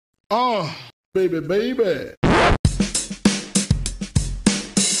Baby, baby.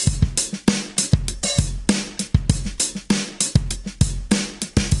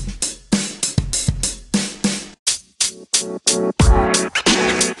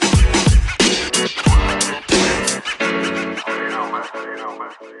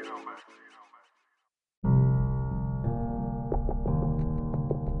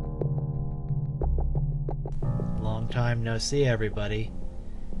 Long time no see, everybody.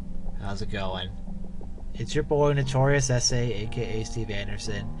 How's it going? It's your boy Notorious S.A., aka Steve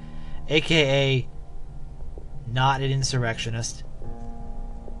Anderson, aka not an insurrectionist.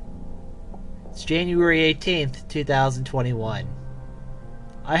 It's January 18th, 2021.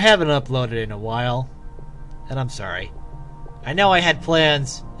 I haven't uploaded in a while, and I'm sorry. I know I had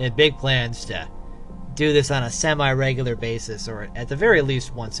big plans to do this on a semi-regular basis, or at the very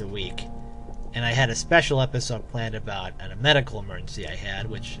least once a week. And I had a special episode planned about a medical emergency I had,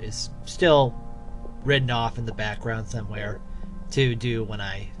 which is still written off in the background somewhere to do when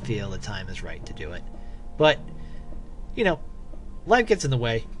I feel the time is right to do it. But, you know, life gets in the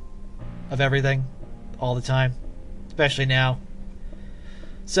way of everything all the time, especially now.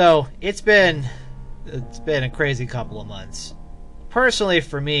 So, it's been a crazy couple of months. Personally,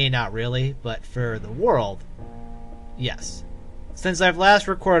 for me, not really, but for the world, yes. Since I've last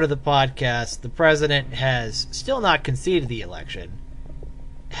recorded the podcast, the president has still not conceded the election,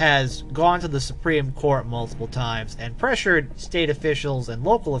 has gone to the Supreme Court multiple times, and pressured state officials and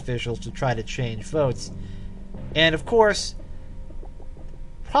local officials to try to change votes. And of course,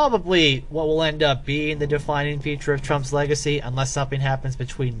 probably what will end up being the defining feature of Trump's legacy, unless something happens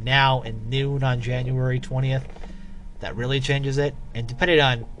between now and noon on January 20th, that really changes it. And depending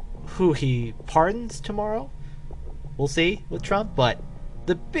on who he pardons tomorrow, we'll see with Trump, but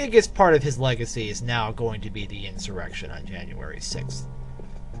the biggest part of his legacy is now going to be the insurrection on January 6th.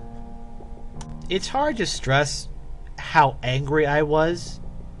 It's hard to stress how angry I was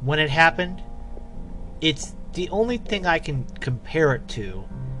when it happened. It's the only thing I can compare it to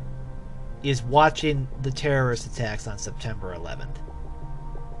is watching the terrorist attacks on September 11th.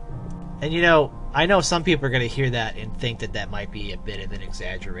 And you know, I know some people are going to hear that and think that that might be a bit of an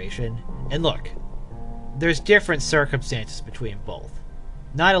exaggeration. And look, there's different circumstances between both.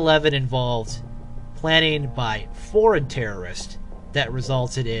 9/11 involved planning by foreign terrorists that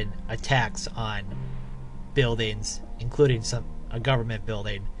resulted in attacks on buildings, including a government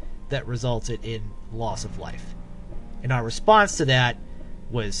building, that resulted in loss of life. And our response to that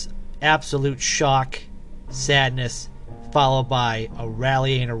was absolute shock, sadness, followed by a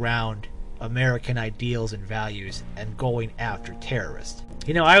rallying around American ideals and values and going after terrorists.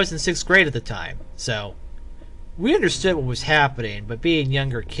 You know, I was in 6th grade at the time, so we understood what was happening, but being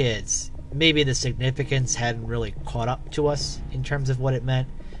younger kids, maybe the significance hadn't really caught up to us in terms of what it meant.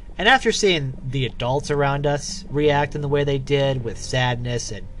 And after seeing the adults around us react in the way they did, with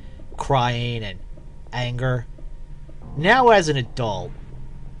sadness and crying and anger, now as an adult,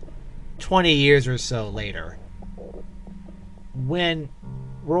 20 years or so later, when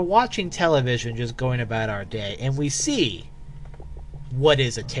we're watching television just going about our day and we see what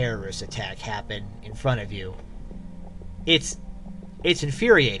is a terrorist attack happen in front of you, it's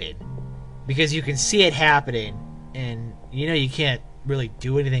infuriating because you can see it happening and you know you can't really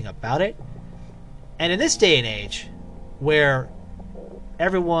do anything about it. And in this day and age where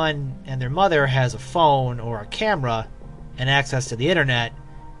everyone and their mother has a phone or a camera and access to the internet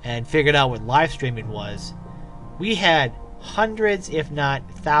and figured out what live streaming was, we had hundreds if not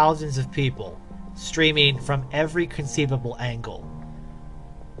thousands of people streaming from every conceivable angle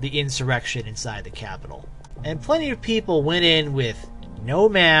the insurrection inside the Capitol. And plenty of people went in with no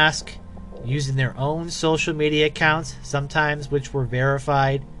mask, using their own social media accounts, sometimes which were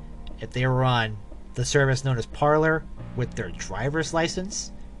verified if they were on the service known as Parler, with their driver's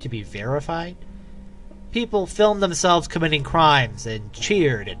license to be verified. People filmed themselves committing crimes and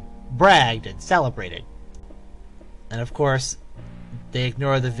cheered and bragged and celebrated. And of course, they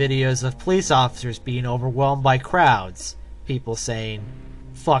ignore the videos of police officers being overwhelmed by crowds, people saying,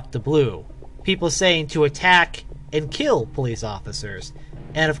 "Fuck the blue," people saying to attack and kill police officers.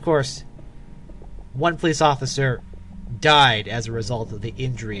 And of course, one police officer died as a result of the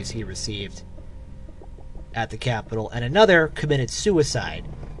injuries he received at the Capitol, and another committed suicide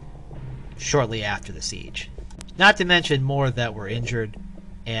shortly after the siege. Not to mention more that were injured.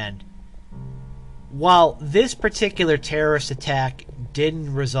 And while this particular terrorist attack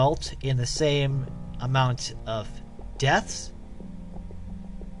didn't result in the same amount of deaths,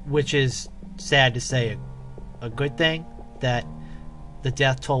 which is sad to say a good thing that the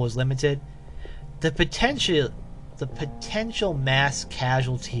death toll was limited, the potential the potential mass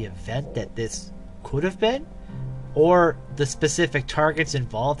casualty event that this could have been, or the specific targets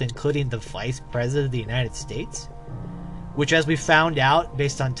involved, including the Vice President of the United States, which, as we found out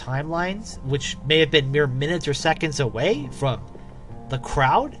based on timelines, which may have been mere minutes or seconds away from the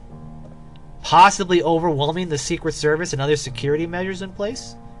crowd, possibly overwhelming the Secret Service and other security measures in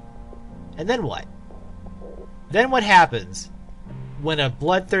place. And then what? Then what happens when a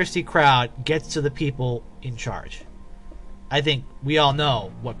bloodthirsty crowd gets to the people in charge? I think we all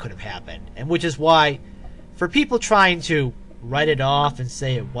know what could have happened, and which is why, for people trying to write it off and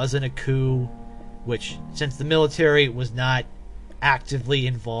say it wasn't a coup, which, since the military was not actively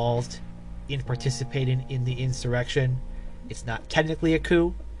involved in participating in the insurrection, it's not technically a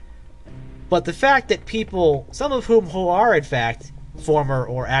coup. But the fact that people, some of whom who are in fact former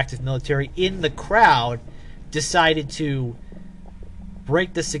or active military in the crowd, decided to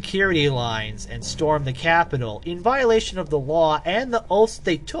break the security lines and storm the Capitol in violation of the law and the oaths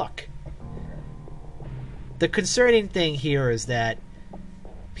they took. The concerning thing here is that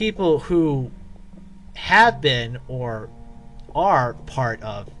people who have been or are part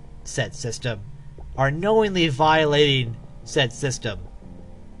of said system are knowingly violating said system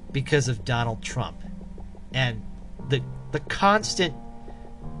because of Donald Trump and the constant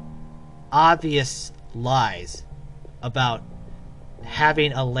obvious lies about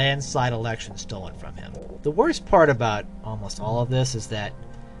having a landslide election stolen from him. The worst part about almost all of this is that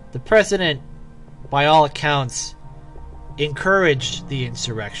the president, by all accounts, encouraged the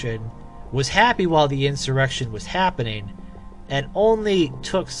insurrection, was happy while the insurrection was happening, and only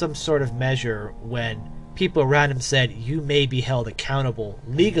took some sort of measure when people around him said, you may be held accountable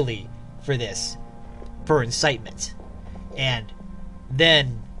legally for this, for incitement. And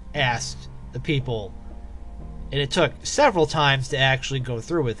then asked the people, and it took several times to actually go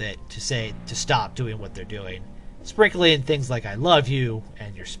through with it, to say to stop doing what they're doing, sprinkling in things like I love you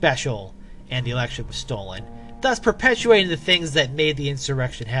and you're special and the election was stolen, thus perpetuating the things that made the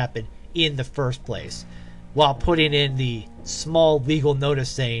insurrection happen in the first place, while putting in the small legal notice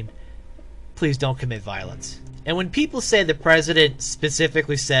saying, please don't commit violence. And when people say the president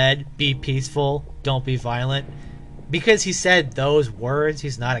specifically said, be peaceful, don't be violent, because he said those words,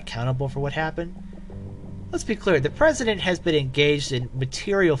 he's not accountable for what happened. Let's be clear, the president has been engaged in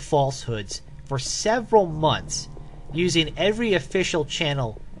material falsehoods for several months, using every official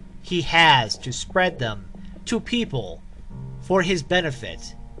channel he has to spread them to people for his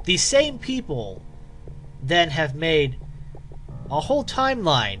benefit. These same people then have made a whole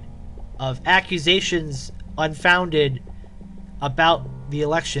timeline of accusations unfounded about the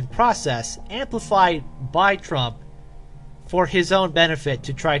election process, amplified by Trump for his own benefit,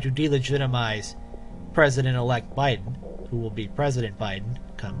 to try to delegitimize President-elect Biden, who will be President Biden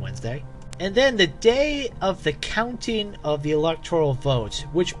come Wednesday. And then the day of the counting of the electoral votes,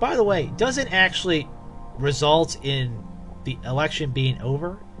 which, by the way, doesn't actually result in the election being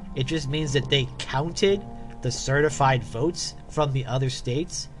over. It just means that they counted the certified votes from the other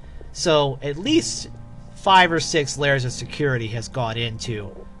states. So at least 5 or 6 layers of security has gone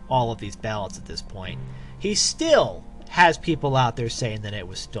into all of these ballots at this point. He still has people out there saying that it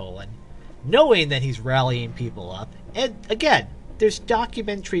was stolen, knowing that he's rallying people up. And again, there's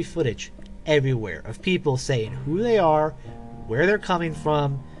documentary footage everywhere of people saying who they are, where they're coming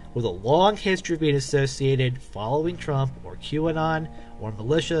from, with a long history of being associated, following Trump or QAnon or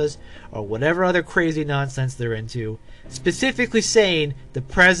militias or whatever other crazy nonsense they're into, specifically saying the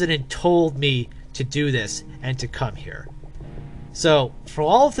president told me to do this and to come here. So for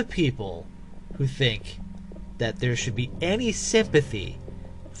all of the people who think that there should be any sympathy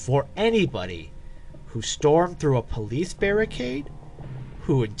for anybody who stormed through a police barricade,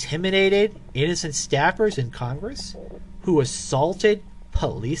 who intimidated innocent staffers in Congress, who assaulted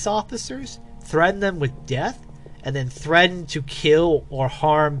police officers, threatened them with death, and then threatened to kill or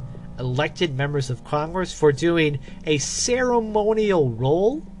harm elected members of Congress for doing a ceremonial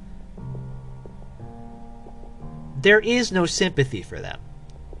role, there is no sympathy for them.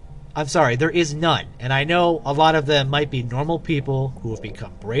 I'm sorry, there is none. And I know a lot of them might be normal people who have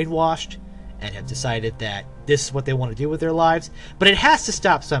become brainwashed and have decided that this is what they want to do with their lives, but it has to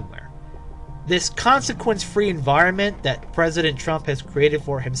stop somewhere. This consequence-free environment that President Trump has created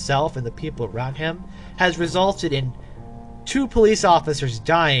for himself and the people around him has resulted in 2 police officers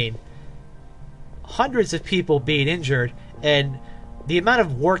dying, hundreds of people being injured, and the amount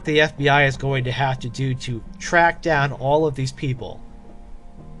of work the FBI is going to have to do to track down all of these people,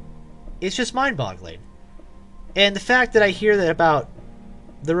 it's just mind-boggling. And the fact that I hear that about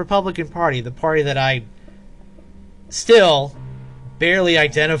the Republican Party, the party that I still barely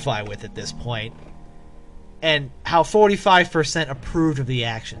identify with at this point, and how 45% approved of the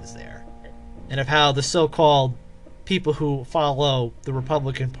actions there, and of how the so-called people who follow the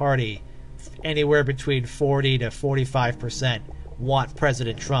Republican Party, anywhere between 40 to 45%, want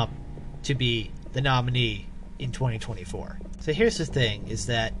President Trump to be the nominee in 2024. So here's the thing, is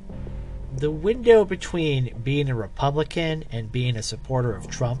that the window between being a Republican and being a supporter of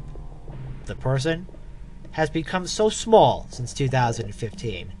Trump, the person, has become so small since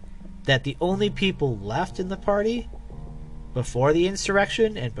 2015 that the only people left in the party before the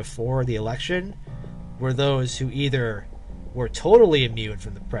insurrection and before the election were those who either were totally immune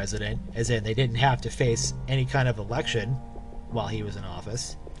from the president, as in they didn't have to face any kind of election while he was in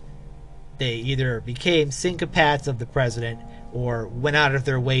office. They either became sycophants of the president or went out of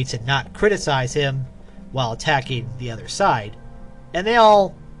their way to not criticize him while attacking the other side, and they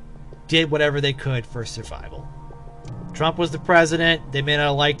all did whatever they could for survival. Trump was the president. They may not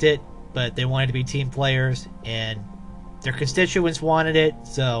have liked it, but they wanted to be team players, and their constituents wanted it,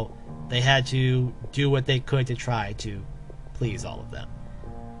 so they had to do what they could to try to please all of them.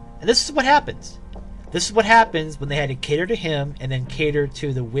 And this is what happens. This is what happens when they had to cater to him and then cater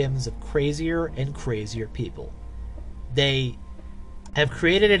to the whims of crazier and crazier people. They have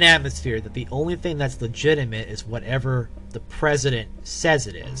created an atmosphere that the only thing that's legitimate is whatever the president says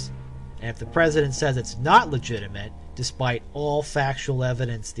it is. And if the president says it's not legitimate, despite all factual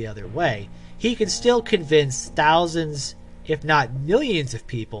evidence the other way, he can still convince thousands, if not millions of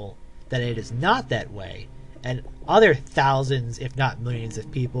people that it is not that way, and other thousands, if not millions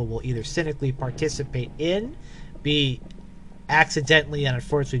of people will either cynically participate in, be accidentally and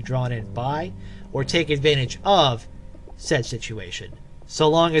unfortunately drawn in by, or take advantage of said situation, so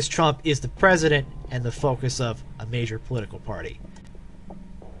long as Trump is the president and the focus of a major political party.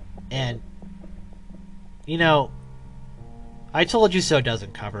 And, you know, I told you so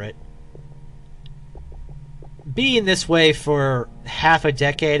doesn't cover it. Being this way for half a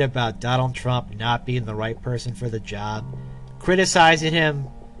decade about Donald Trump not being the right person for the job, criticizing him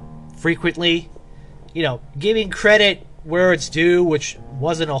frequently, you know, giving credit where it's due, which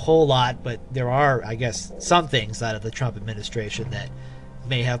wasn't a whole lot, but there are, I guess, some things out of the Trump administration that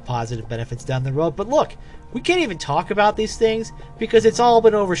may have positive benefits down the road. But look, we can't even talk about these things because it's all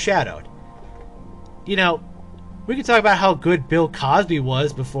been overshadowed. You know, we can talk about how good Bill Cosby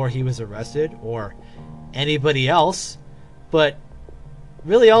was before he was arrested, or anybody else, but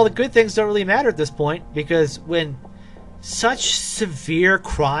really all the good things don't really matter at this point, because when such severe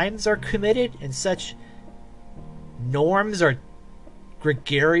crimes are committed and such norms are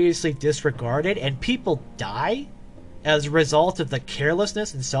gregariously disregarded and people die as a result of the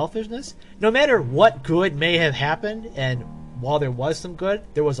carelessness and selfishness, no matter what good may have happened, and while there was some good,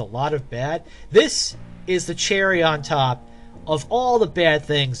 there was a lot of bad, this is the cherry on top of all the bad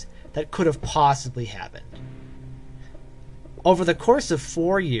things that could have possibly happened. Over the course of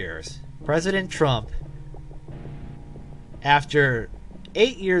 4 years, President Trump, after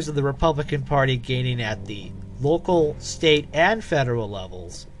 8 years of the Republican Party gaining at the local, state, and federal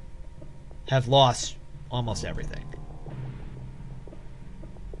levels, have lost almost everything.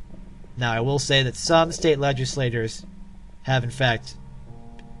 Now, I will say that some state legislators have, in fact,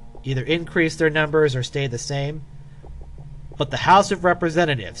 either increased their numbers or stayed the same, but the House of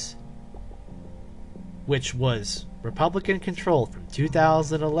Representatives, which was Republican controlled from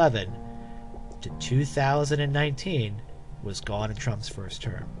 2011 to 2019, was gone in Trump's first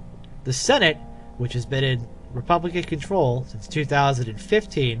term. The Senate, which has been in Republican control since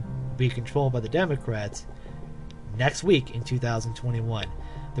 2015, will be controlled by the Democrats next week in 2021.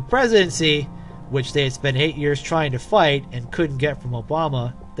 The presidency, which they had spent 8 years trying to fight and couldn't get from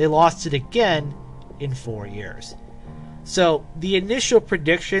Obama, they lost it again in 4 years. So the initial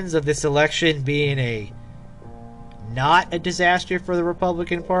predictions of this election being not a disaster for the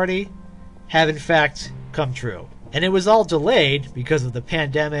Republican Party have in fact come true. And it was all delayed because of the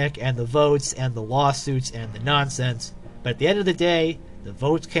pandemic and the votes and the lawsuits and the nonsense. But at the end of the day, the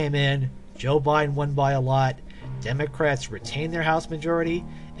votes came in, Joe Biden won by a lot, Democrats retained their House majority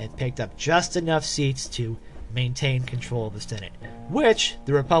and picked up just enough seats to maintain control of the Senate, which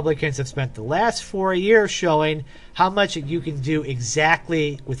the Republicans have spent the last 4 years showing how much you can do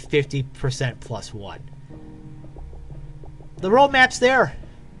exactly with 50% plus one. The roadmap's there.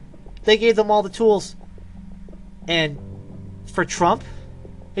 They gave them all the tools. And for Trump,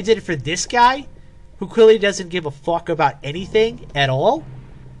 they did it for this guy, who clearly doesn't give a fuck about anything at all,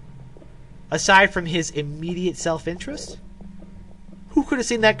 aside from his immediate self-interest. Who could have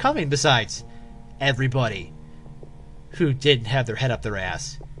seen that coming besides everybody who didn't have their head up their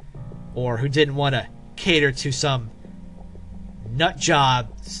ass, or who didn't want to cater to some nut job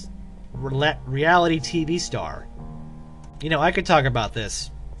reality TV star. You know, I could talk about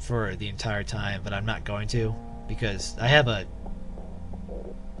this for the entire time, but I'm not going to, because I have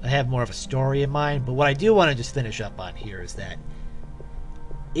more of a story in mind. But what I do want to just finish up on here is that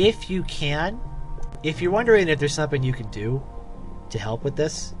if you're wondering if there's something you can do to help with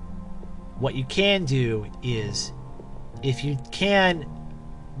this, what you can do is, if you can,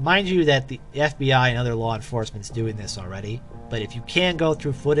 mind you that the FBI and other law enforcement's doing this already, but if you can go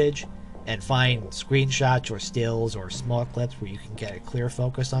through footage and find screenshots or stills or small clips where you can get a clear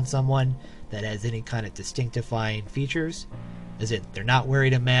focus on someone that has any kind of distinctifying features, as in they're not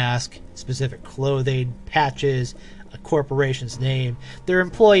wearing a mask, specific clothing, patches, a corporation's name, their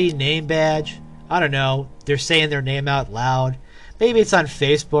employee name badge, I don't know, they're saying their name out loud, maybe it's on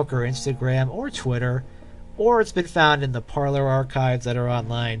Facebook or Instagram or Twitter, or it's been found in the Parler archives that are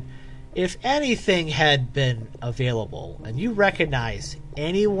online. If anything had been available and you recognize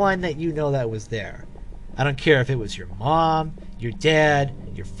anyone that you know that was there, I don't care if it was your mom, your dad,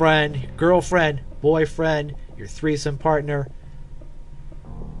 your friend, your girlfriend, boyfriend, your threesome partner,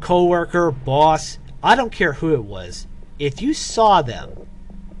 coworker, boss, I don't care who it was. If you saw them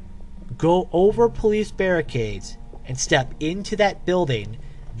go over police barricades and step into that building,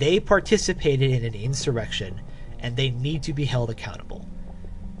 they participated in an insurrection and they need to be held accountable.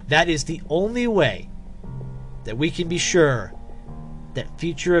 That is the only way that we can be sure that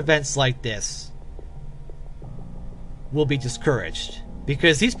future events like this will be discouraged.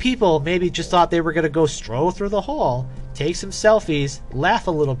 Because these people maybe just thought they were going to go stroll through the hall, take some selfies, laugh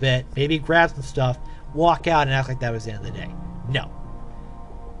a little bit, maybe grab some stuff, walk out and act like that was the end of the day. No.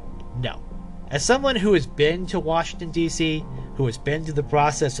 No. As someone who has been to Washington, D.C., who has been through the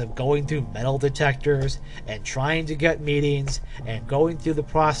process of going through metal detectors and trying to get meetings and going through the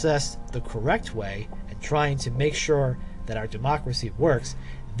process the correct way and trying to make sure that our democracy works,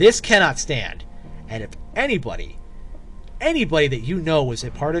 this cannot stand. And if anybody that you know was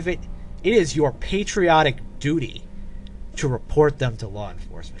a part of it, it is your patriotic duty to report them to law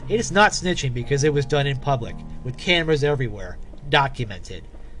enforcement. It is not snitching because it was done in public with cameras everywhere, documented.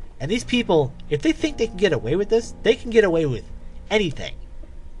 And these people, if they think they can get away with this, they can get away with anything.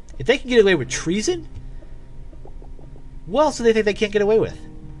 If they can get away with treason, what else do they think they can't get away with?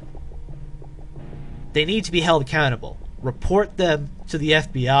 They need to be held accountable. Report them to the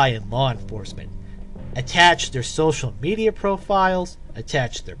FBI and law enforcement. Attach their social media profiles.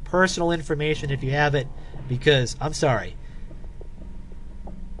 Attach their personal information if you have it. Because, I'm sorry,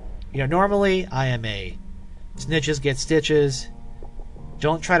 normally I am a snitches get stitches,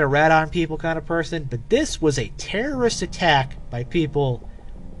 don't try to rat on people kind of person, but this was a terrorist attack by people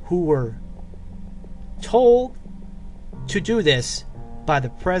who were told to do this by the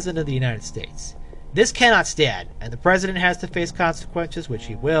President of the United States. This cannot stand, and the President has to face consequences, which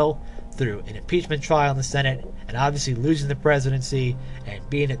he will, through an impeachment trial in the Senate, and obviously losing the presidency, and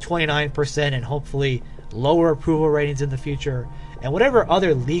being at 29%, and hopefully lower approval ratings in the future, and whatever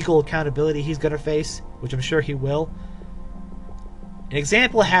other legal accountability he's going to face, which I'm sure he will. An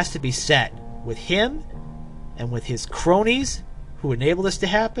example has to be set with him and with his cronies who enabled this to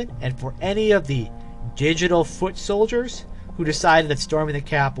happen, and for any of the digital foot soldiers who decided that storming the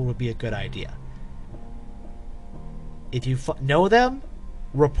Capitol would be a good idea. If you know them,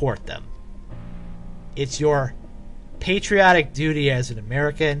 report them. It's your patriotic duty as an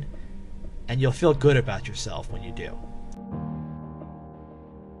American, and you'll feel good about yourself when you do.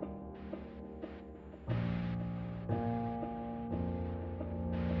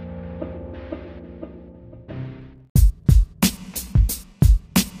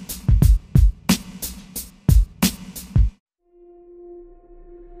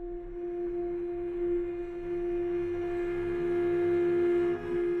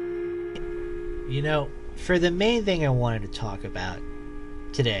 For the main thing I wanted to talk about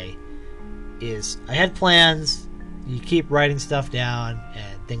today is I had plans. You keep writing stuff down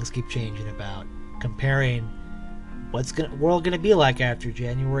and things keep changing about comparing what's the world going to be like after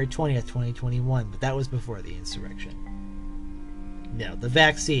January 20th, 2021, but that was before the insurrection. The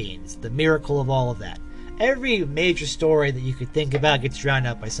vaccines, the miracle of all of that. Every major story that you could think about gets drowned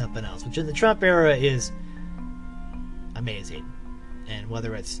out by something else, which in the Trump era is amazing. And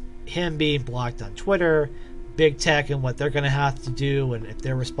whether it's him being blocked on Twitter, big tech and what they're going to have to do, and if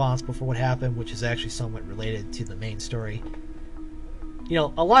they're responsible for what happened, which is actually somewhat related to the main story.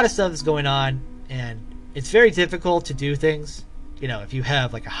 A lot of stuff is going on, and it's very difficult to do things, if you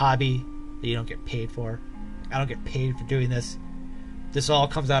have like a hobby that you don't get paid for. I don't get paid for doing this. This all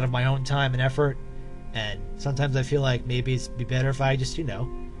comes out of my own time and effort, and sometimes I feel like maybe it'd be better if I just,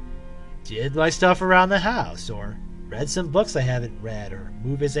 did my stuff around the house, or read some books I haven't read, or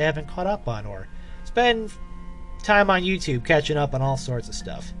movies I haven't caught up on, or spend time on YouTube catching up on all sorts of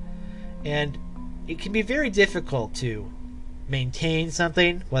stuff. And it can be very difficult to maintain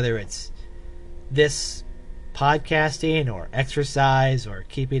something, whether it's this podcasting or exercise or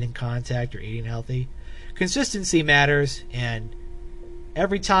keeping in contact or eating healthy. Consistency matters, and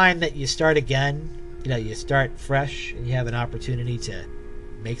every time that you start again, you start fresh and you have an opportunity to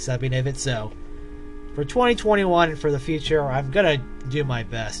make something of it. So for 2021 and for the future, I'm going to do my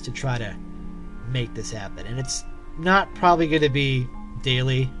best to try to make this happen. And it's not probably going to be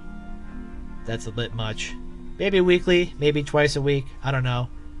daily. That's a bit much. Maybe weekly, maybe twice a week. I don't know.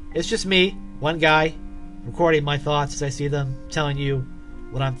 It's just me, one guy, recording my thoughts as I see them, telling you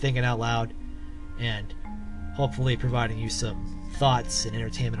what I'm thinking out loud, and hopefully providing you some thoughts and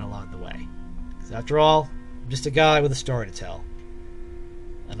entertainment along the way. Because after all, I'm just a guy with a story to tell.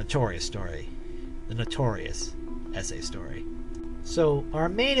 A notorious story. The notorious essay story. So our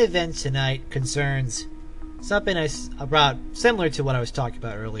main event tonight concerns something about similar to what I was talking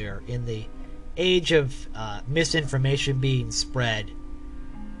about earlier. In the age of misinformation being spread,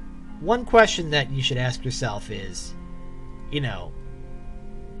 one question that you should ask yourself is,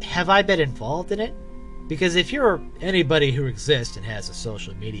 have I been involved in it? Because if you're anybody who exists and has a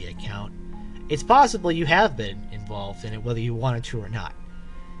social media account, it's possible you have been involved in it, whether you wanted to or not.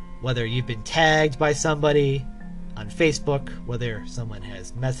 Whether you've been tagged by somebody on Facebook, whether someone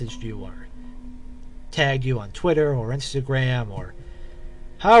has messaged you or tagged you on Twitter or Instagram or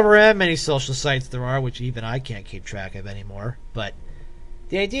however many social sites there are, which even I can't keep track of anymore. But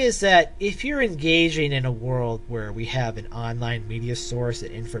the idea is that if you're engaging in a world where we have an online media source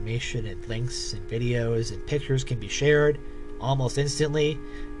and information and links and videos and pictures can be shared almost instantly,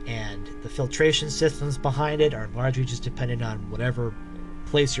 and the filtration systems behind it are largely just dependent on whatever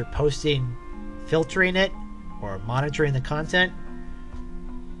place you're posting, filtering it, or monitoring the content.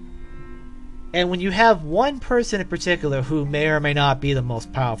 And when you have one person in particular who may or may not be the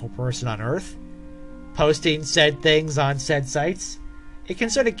most powerful person on earth posting said things on said sites, it can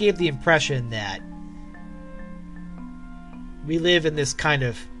sort of give the impression that we live in this kind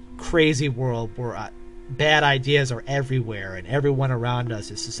of crazy world where bad ideas are everywhere and everyone around us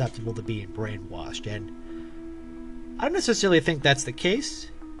is susceptible to being brainwashed. And I don't necessarily think that's the case.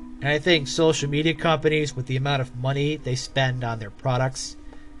 And I think social media companies, with the amount of money they spend on their products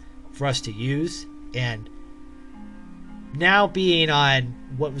for us to use, and now being on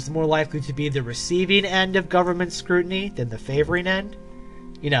what was more likely to be the receiving end of government scrutiny than the favoring end,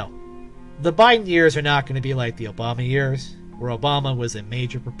 the Biden years are not going to be like the Obama years, where Obama was a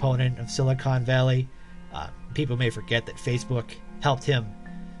major proponent of Silicon Valley. People may forget that Facebook helped him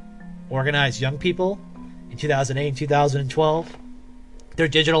organize young people in 2008 and 2012. Their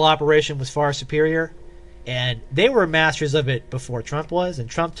digital operation was far superior, and they were masters of it before Trump was, and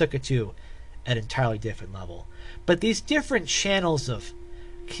Trump took it to an entirely different level. But these different channels of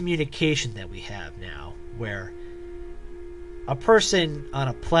communication that we have now, where a person on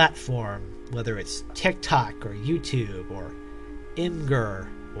a platform, whether it's TikTok or YouTube or Imgur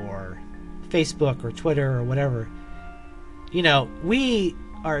or Facebook or Twitter or whatever, we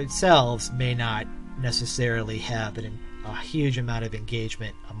ourselves may not necessarily have a huge amount of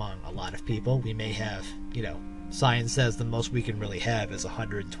engagement among a lot of people. We may have, science says the most we can really have is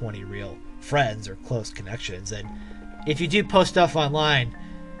 120 real friends or close connections. And if you do post stuff online,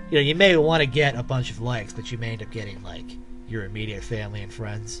 you may want to get a bunch of likes, but you may end up getting your immediate family and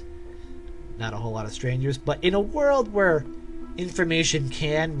friends, not a whole lot of strangers. But in a world where information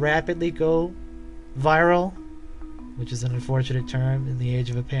can rapidly go viral, which is an unfortunate term in the age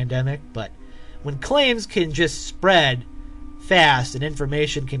of a pandemic, but when claims can just spread fast and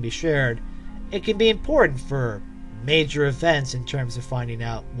information can be shared, it can be important for major events in terms of finding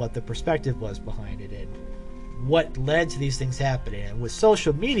out what the perspective was behind it and what led to these things happening. And with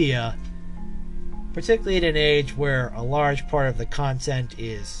social media, particularly in an age where a large part of the content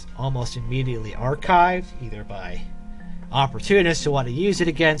is almost immediately archived, either by opportunists who want to use it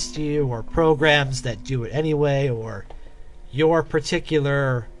against you, or programs that do it anyway, or your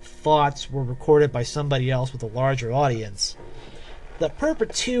particular thoughts were recorded by somebody else with a larger audience, the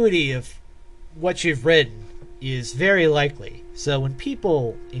perpetuity of what you've written is very likely. So when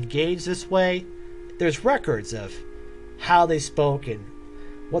people engage this way, there's records of how they spoke and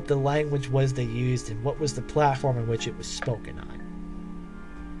what the language was they used and what was the platform in which it was spoken on.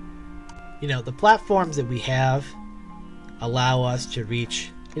 The platforms that we have allow us to reach,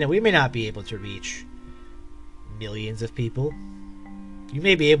 we may not be able to reach millions of people. You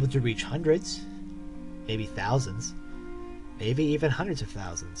may be able to reach hundreds, maybe thousands, maybe even hundreds of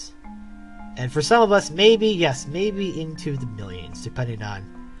thousands. And for some of us, maybe, yes, maybe into the millions, depending on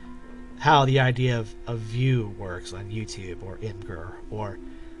how the idea of view works on YouTube or Imgur or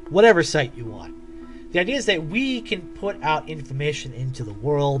whatever site you want. The idea is that we can put out information into the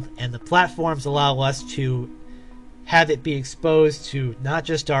world, and the platforms allow us to have it be exposed to not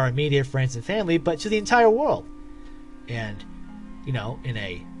just our immediate friends and family, but to the entire world. And, you know, in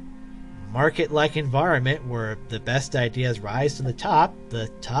a market-like environment where the best ideas rise to the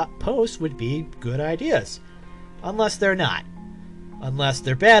top posts would be good ideas. Unless they're not. Unless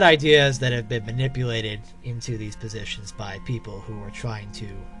they're bad ideas that have been manipulated into these positions by people who are trying to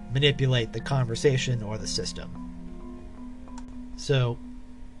manipulate the conversation or the system. So,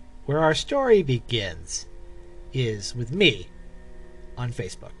 where our story begins is with me on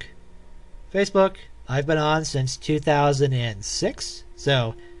Facebook. Facebook, I've been on since 2006,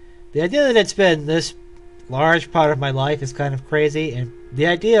 so the idea that it's been this large part of my life is kind of crazy, and the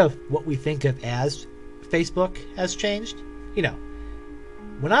idea of what we think of as Facebook has changed. You know,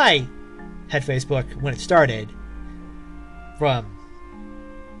 when I had Facebook, when it started, from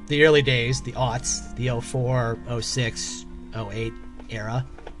the early days, the aughts, the 04, 06, 08 era,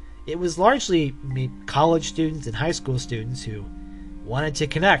 it was largely college students and high school students who wanted to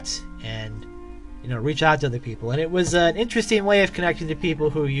connect and, you know, reach out to other people. And it was an interesting way of connecting to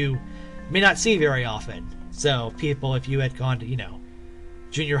people who you may not see very often. So people, if you had gone to, you know,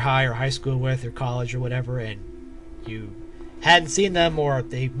 junior high or high school with, or college or whatever, and you hadn't seen them, or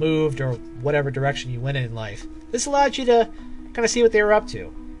they moved, or whatever direction you went in life, this allowed you to kind of see what they were up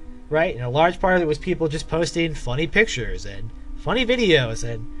to, right? And a large part of it was people just posting funny pictures and funny videos,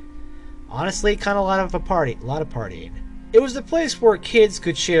 and honestly, kind of a lot of partying. It was the place where kids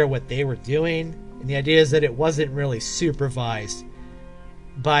could share what they were doing, and the idea is that it wasn't really supervised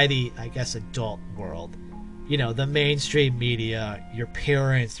by the, I guess, adult world. You know, the mainstream media, your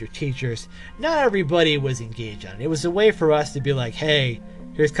parents, your teachers. Not everybody was engaged on it. It was a way for us to be like, hey,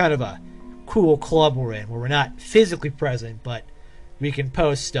 here's kind of a cool club we're in, where we're not physically present, but we can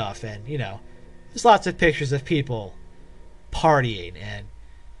post stuff. And, you know, there's lots of pictures of people partying. And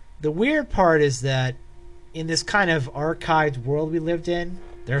the weird part is that in this kind of archived world we lived in,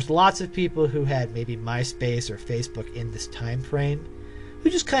 there's lots of people who had maybe MySpace or Facebook in this time frame who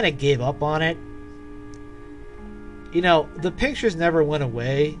just kind of gave up on it. You know, the pictures never went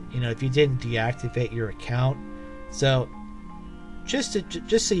away, you know, if you didn't deactivate your account. So, just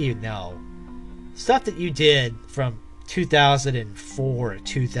so you know, stuff that you did from 2004 to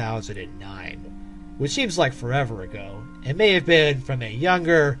 2009, which seems like forever ago, it may have been from a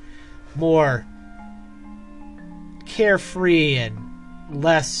younger, more carefree and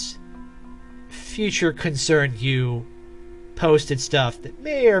less future concerned you posted stuff that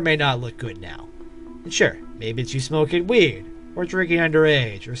may or may not look good now. And sure, maybe it's you smoking weed, or drinking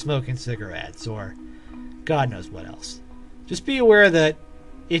underage, or smoking cigarettes, or God knows what else. Just be aware that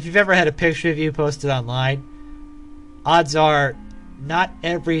if you've ever had a picture of you posted online, odds are not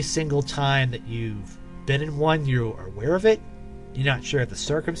every single time that you've been in one you are aware of it. You're not sure of the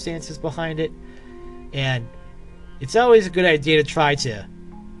circumstances behind it. And it's always a good idea to try to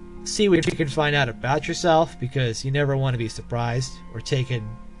see what you can find out about yourself, because you never want to be surprised or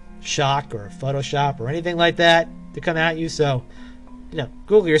taken shock or Photoshop or anything like that to come at you. So, you know,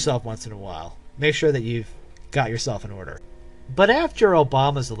 Google yourself once in a while. Make sure that you've got yourself in order. But after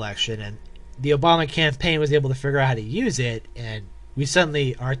Obama's election, and the Obama campaign was able to figure out how to use it, and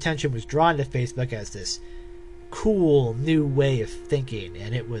our attention was drawn to Facebook as this cool new way of thinking,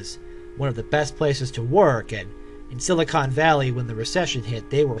 and it was one of the best places to work. And in Silicon Valley, when the recession hit,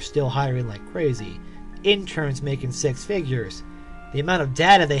 they were still hiring like crazy. Interns making six figures. The amount of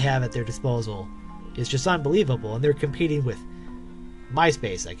data they have at their disposal is just unbelievable, and they're competing with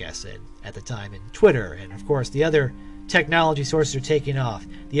MySpace, I guess, at the time, and Twitter, and of course the other technology sources are taking off.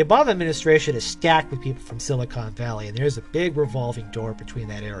 The Obama administration is stacked with people from Silicon Valley, and there's a big revolving door between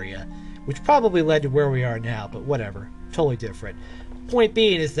that area, which probably led to where we are now, but whatever, totally different. Point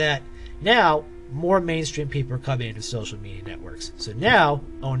being is that now more mainstream people are coming into social media networks. So now,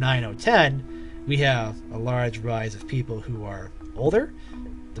 09, 010, we have a large rise of people who are older,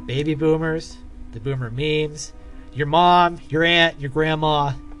 the baby boomers, the boomer memes, your mom, your aunt, your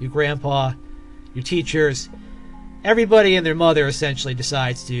grandma, your grandpa, your teachers. Everybody and their mother essentially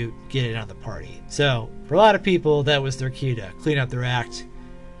decides to get in on the party. So for a lot of people, that was their cue to clean up their act,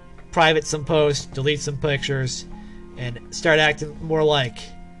 private some posts, delete some pictures, and start acting more like,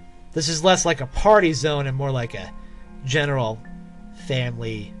 this is less like a party zone and more like a general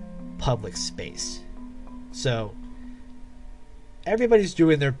family public space. So everybody's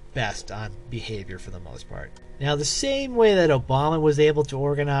doing their best on behavior for the most part. Now, the same way that Obama was able to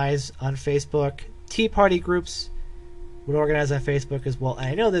organize on Facebook, Tea Party groups would organize on Facebook as well. And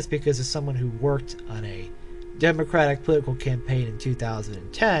I know this because as someone who worked on a Democratic political campaign in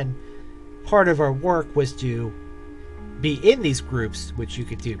 2010, part of our work was to be in these groups, which you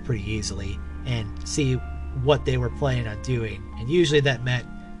could do pretty easily, and see what they were planning on doing. And usually that meant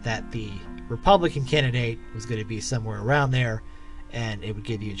that the Republican candidate was going to be somewhere around there, and it would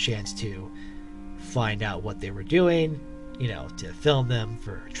give you a chance to find out what they were doing, to film them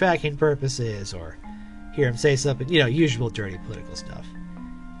for tracking purposes or hear them say something, usual dirty political stuff.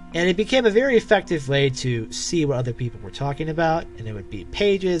 And it became a very effective way to see what other people were talking about, and it would be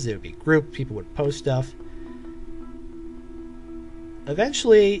pages, it would be groups, people would post stuff.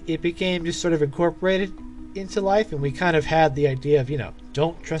 Eventually, it became just sort of incorporated into life, and we kind of had the idea of,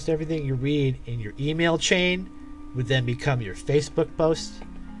 don't trust everything you read in your email chain would then become your Facebook post.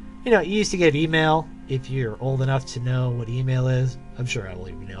 You used to get email if you're old enough to know what email is. I'm sure I will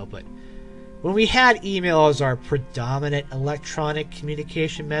even know, but when we had email as our predominant electronic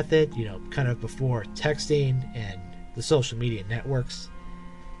communication method, kind of before texting and the social media networks,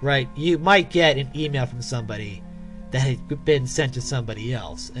 right? You might get an email from somebody that had been sent to somebody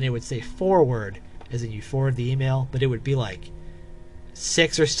else, and it would say forward, as in you forward the email, but it would be like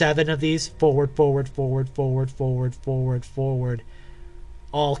 6 or 7 of these, forward,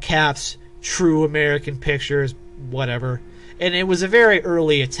 all caps, true American pictures, whatever. And it was a very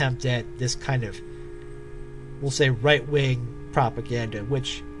early attempt at this kind of, we'll say, right-wing propaganda,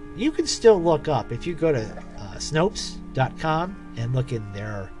 which you can still look up. If you go to Snopes.com and look in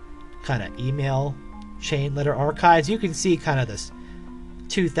their kind of email chain letter archives, you can see kind of this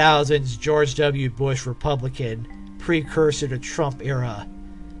 2000s George W. Bush Republican precursor to Trump era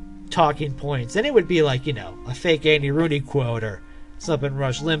talking points. And it would be like, a fake Andy Rooney quote or something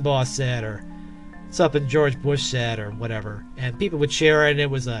Rush Limbaugh said or something George Bush said or whatever. And people would share it, and it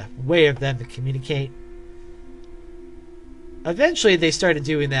was a way of them to communicate. Eventually, they started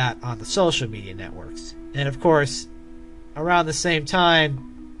doing that on the social media networks. And of course, around the same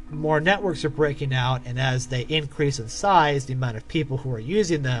time, more networks are breaking out, and as they increase in size, the amount of people who are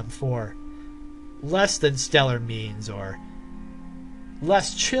using them for less than stellar means or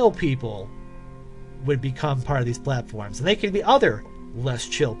less chill people would become part of these platforms. And they could be other less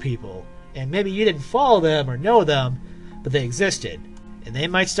chill people, and maybe you didn't follow them or know them, but they existed. And they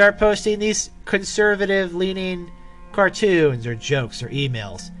might start posting these conservative-leaning cartoons or jokes or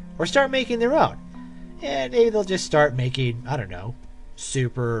emails, or start making their own. And maybe they'll just start making, I don't know,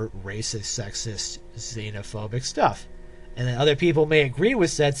 super racist, sexist, xenophobic stuff. And then other people may agree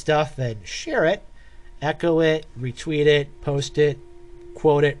with said stuff and share it, echo it, retweet it, post it,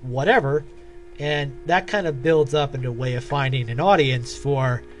 quote it, whatever. And that kind of builds up into a way of finding an audience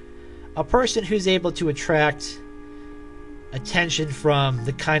for a person who's able to attract attention from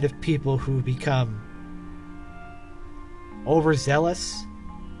the kind of people who become overzealous,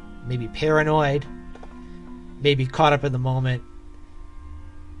 maybe paranoid, maybe caught up in the moment.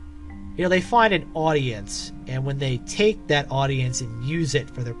 They find an audience, and when they take that audience and use it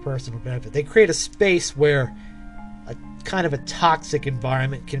for their personal benefit, they create a space where a kind of a toxic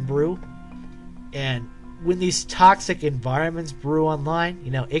environment can brew. And when these toxic environments brew online,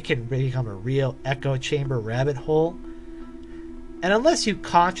 it can become a real echo chamber rabbit hole. And unless you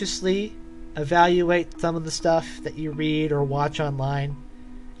consciously evaluate some of the stuff that you read or watch online,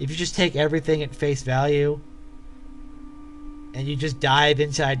 if you just take everything at face value and you just dive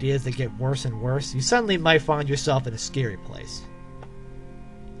into ideas that get worse and worse, you suddenly might find yourself in a scary place.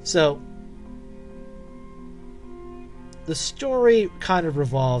 So the story kind of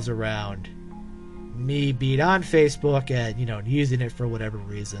revolves around me being on Facebook and, using it for whatever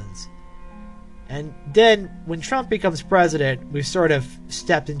reasons. And then when Trump becomes president, we've sort of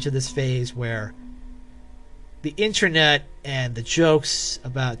stepped into this phase where the internet and the jokes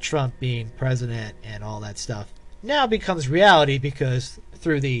about Trump being president and all that stuff now becomes reality, because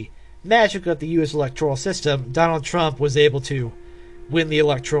through the magic of the U.S. electoral system, Donald Trump was able to win the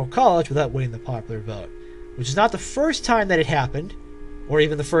Electoral College without winning the popular vote, which is not the first time that it happened, or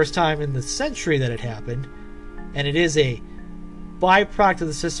even the first time in the century that it happened. And it is a byproduct of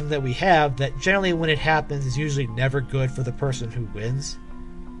the system that we have that generally when it happens is usually never good for the person who wins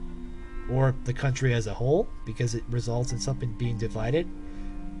or the country as a whole, because it results in something being divided.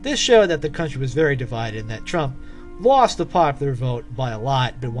 This showed that the country was very divided and that Trump lost the popular vote by a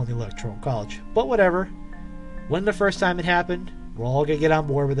lot but won the Electoral College. But whatever. When the first time it happened, we're all going to get on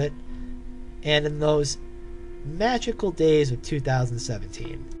board with it. And in those magical days of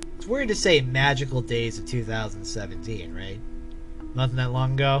 2017. It's weird to say magical days of 2017, right? Nothing that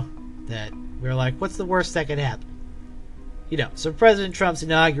long ago that we were like, what's the worst that could happen? So President Trump's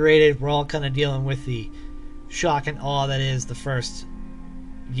inaugurated. We're all kind of dealing with the shock and awe that is the first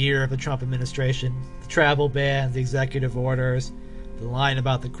year of the Trump administration. The travel ban, the executive orders, the line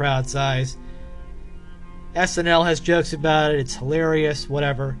about the crowd size. SNL has jokes about it. It's hilarious,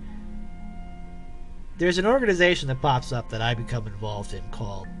 whatever. There's an organization that pops up that I become involved in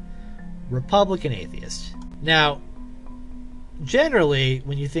called Republican Atheists. Now, generally,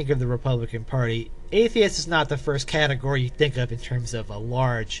 when you think of the Republican Party, atheist is not the first category you think of in terms of a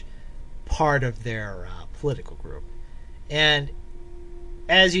large part of their political group. And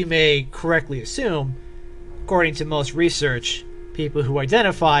as you may correctly assume, according to most research, people who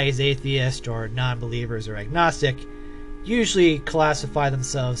identify as atheist or non-believers or agnostic usually classify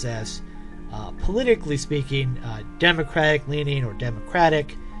themselves as, politically speaking, democratic-leaning or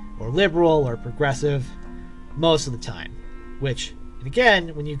democratic or liberal or progressive most of the time. Which,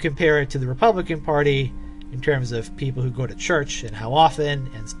 again, when you compare it to the Republican Party in terms of people who go to church and how often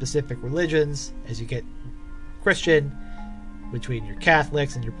and specific religions, as you get Christian, between your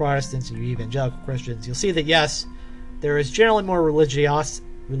Catholics and your Protestants and your evangelical Christians, you'll see that, yes, there is generally more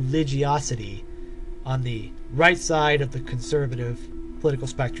religiosity on the right side of the conservative political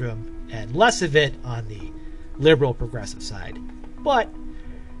spectrum and less of it on the liberal progressive side. But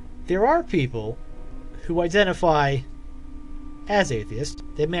there are people who identify as atheists.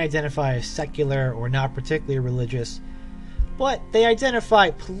 They may identify as secular or not particularly religious, but they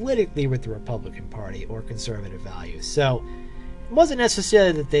identify politically with the Republican Party or conservative values. So it wasn't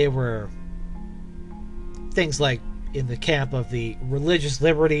necessarily that they were things like in the camp of the religious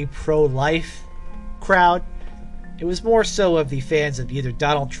liberty, pro-life crowd. It was more so of the fans of either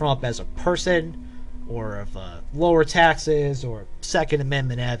Donald Trump as a person or of lower taxes or Second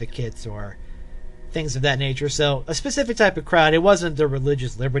Amendment advocates or things of that nature. So a specific type of crowd. It wasn't the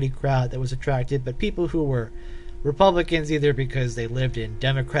religious liberty crowd that was attracted, but people who were Republicans either because they lived in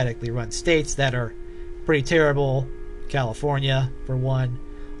democratically run states that are pretty terrible, California for one,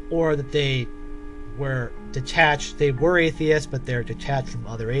 or that they were detached. They were atheists, but they're detached from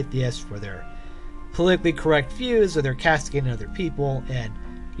other atheists for their politically correct views, or they're castigating other people, and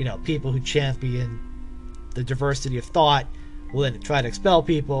people who champion the diversity of thought will then try to expel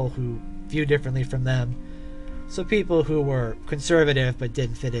people who view differently from them. So people who were conservative but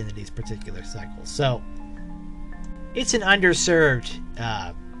didn't fit into these particular cycles. So it's an underserved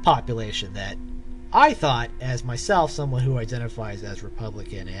population that I thought, as myself, someone who identifies as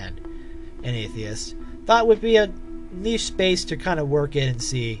Republican and an atheist, thought would be a niche space to kind of work in and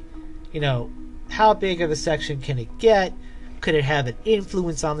see, how big of a section can it get? Could it have an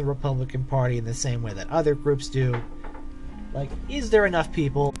influence on the Republican Party in the same way that other groups do? Like, is there enough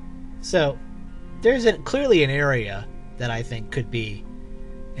people? So there's clearly an area that I think could be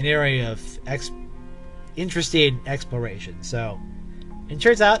an area of interesting exploration. So it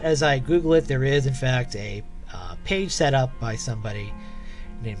turns out, as I Google it, there is in fact a page set up by somebody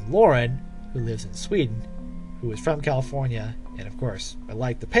named Lauren, who lives in Sweden, who is from California. And of course, I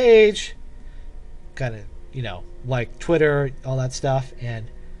like the page, kind of, like Twitter, all that stuff. And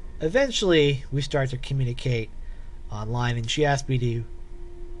eventually we start to communicate online, and she asked me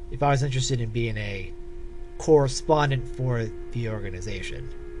if I was interested in being a correspondent for the organization.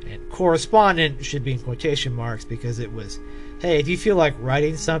 And correspondent should be in quotation marks, because it was, hey, if you feel like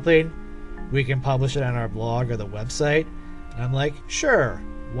writing something, we can publish it on our blog or the website. And I'm like, sure,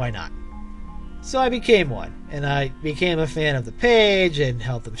 why not? So I became one, and I became a fan of the page and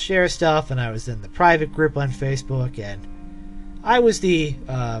helped them share stuff, and I was in the private group on Facebook, and I was the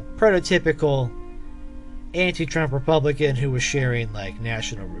prototypical anti-Trump Republican who was sharing like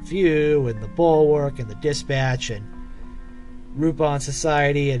National Review and the Bulwark and the Dispatch and Rupon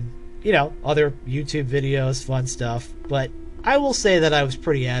Society and other YouTube videos, fun stuff. But I will say that I was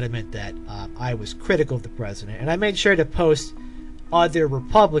pretty adamant that I was critical of the president, and I made sure to post other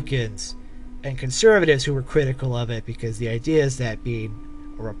Republicans and conservatives who were critical of it, because the idea is that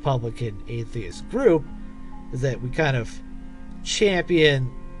being a Republican atheist group is that we kind of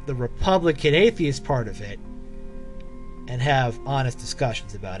champion the Republican atheist part of it and have honest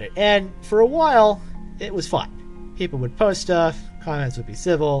discussions about it. And for a while, it was fun. People would post stuff, comments would be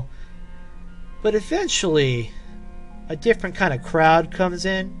civil, but eventually a different kind of crowd comes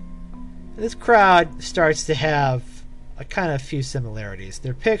in. And this crowd starts to have a kind of few similarities.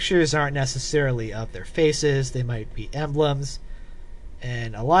 Their pictures aren't necessarily of their faces. They might be emblems,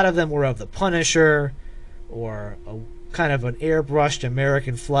 and a lot of them were of the Punisher or a kind of an airbrushed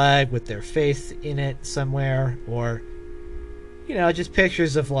American flag with their face in it somewhere, or just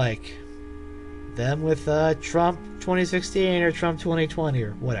pictures of like them with Trump 2016 or Trump 2020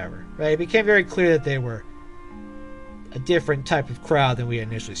 or whatever, right? It became very clear that they were a different type of crowd than we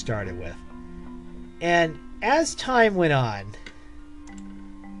initially started with. And as time went on,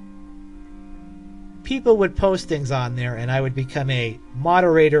 people would post things on there, and I would become a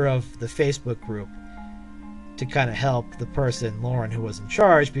moderator of the Facebook group to kind of help the person, Lauren, who was in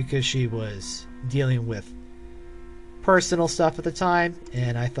charge, because she was dealing with personal stuff at the time,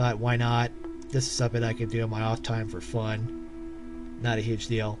 and I thought, why not? This is something I can do in my off time for fun. Not a huge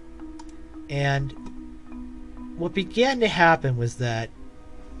deal. And what began to happen was that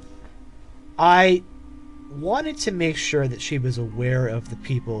I wanted to make sure that she was aware of the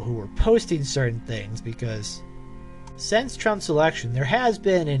people who were posting certain things, because since Trump's election, there has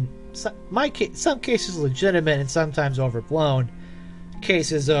been, in some cases legitimate and sometimes overblown,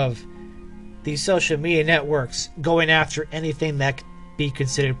 cases of these social media networks going after anything that could be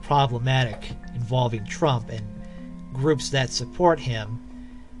considered problematic involving Trump and groups that support him.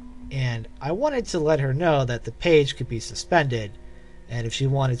 And I wanted to let her know that the page could be suspended, and if she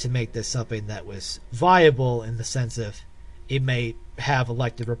wanted to make this something that was viable in the sense of it may have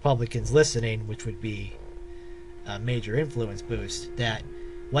elected Republicans listening, which would be a major influence boost, that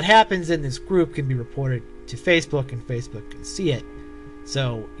what happens in this group can be reported to Facebook and Facebook can see it.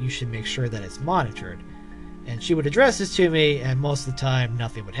 So you should make sure that it's monitored. And she would address this to me, and most of the time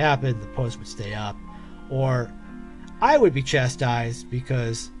nothing would happen. The post would stay up, or I would be chastised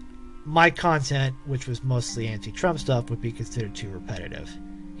because my content, which was mostly anti-Trump stuff, would be considered too repetitive.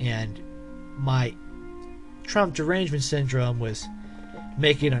 And my Trump derangement syndrome was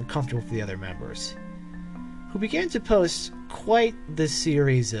making it uncomfortable for the other members, who began to post quite the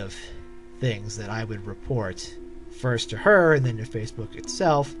series of things that I would report, first to her and then to Facebook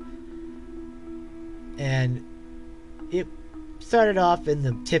itself. And it started off in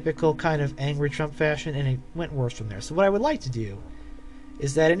the typical kind of angry Trump fashion, and it went worse from there. So what I would like to do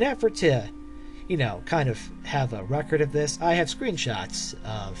is that in an effort to, kind of have a record of this, I have screenshots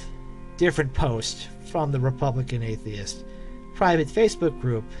of different posts from the Republican Atheist private Facebook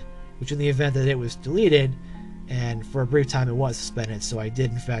group, which in the event that it was deleted, and for a brief time it was suspended, so I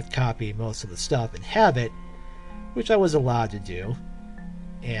did in fact copy most of the stuff and have it, which I was allowed to do.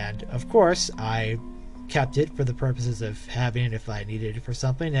 And of course I kept it for the purposes of having it if I needed it for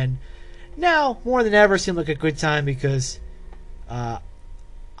something. And now more than ever seemed like a good time, because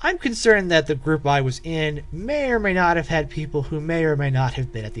I'm concerned that the group I was in may or may not have had people who may or may not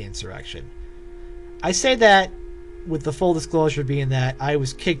have been at the insurrection. I say that with the full disclosure being that I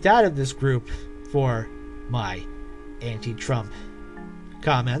was kicked out of this group for my anti-Trump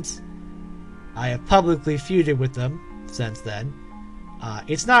comments. I have publicly feuded with them since then.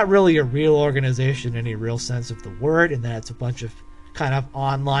 It's not really a real organization in any real sense of the word, in that it's a bunch of kind of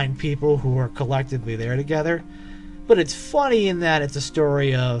online people who are collectively there together. But it's funny in that it's a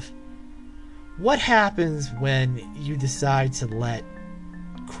story of what happens when you decide to let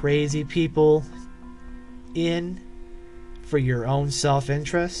crazy people in for your own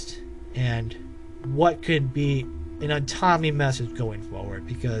self-interest, and what could be an autonomy message going forward.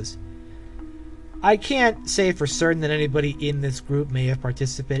 Because I can't say for certain that anybody in this group may have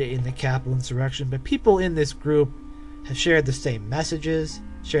participated in the Capitol insurrection, but people in this group have shared the same messages,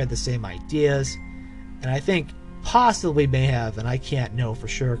 shared the same ideas, and I think possibly may have, and I can't know for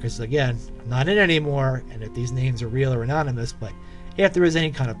sure because, again, I'm not in it anymore, and if these names are real or anonymous, but if there was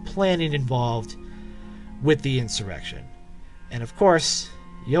any kind of planning involved with the insurrection. And of course,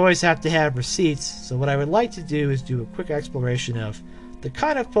 you always have to have receipts, so what I would like to do is do a quick exploration of the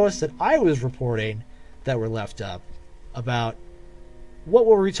kind of posts that I was reporting that were left up about what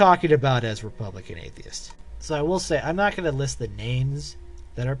were we talking about as Republican atheists. So I will say, I'm not going to list the names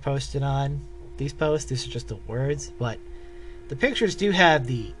that are posted on these posts. These are just the words, but the pictures do have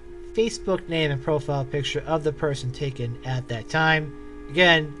the Facebook name and profile picture of the person taken at that time.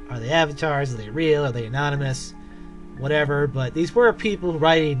 Again, are they avatars? Are they real? Are they anonymous? Whatever, but these were people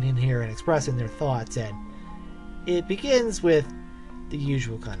writing in here and expressing their thoughts, and it begins with the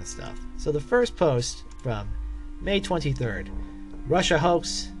usual kind of stuff. So the first post from May 23rd, Russia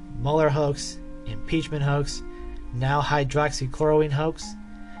hoax, Mueller hoax, impeachment hoax, now hydroxychloroquine hoax.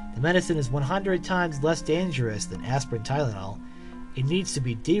 The medicine is 100 times less dangerous than aspirin Tylenol. It needs to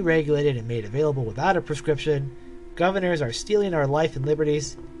be deregulated and made available without a prescription. Governors are stealing our life and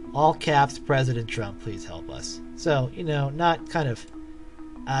liberties. All caps, President Trump, please help us. So, not kind of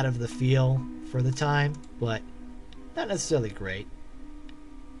out of the feel for the time, but not necessarily great.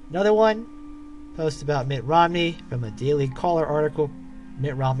 Another one, post about Mitt Romney from a Daily Caller article.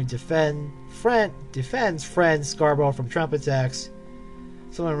 Mitt Romney defends friend Scarborough from Trump attacks.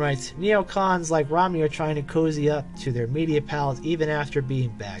 Someone writes, neocons like Romney are trying to cozy up to their media palace even after being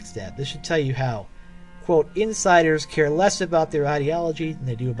backstabbed. This should tell you how, quote, insiders care less about their ideology than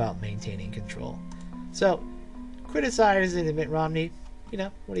they do about maintaining control. So, criticizing Mitt Romney,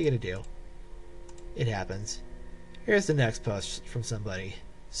 what are you going to do? It happens. Here's the next post from somebody.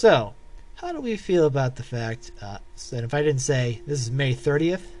 So, how do we feel about the fact, and if I didn't say, this is May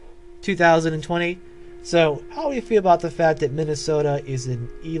 30th, 2020, so how do we feel about the fact that Minnesota is in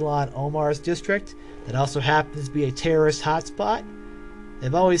Ilhan Omar's district that also happens to be a terrorist hotspot?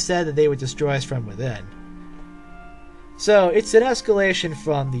 They've always said that they would destroy us from within. So it's an escalation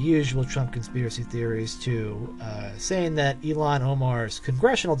from the usual Trump conspiracy theories to saying that Ilhan Omar's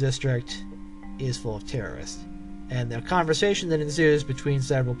congressional district is full of terrorists. And the conversation that ensues between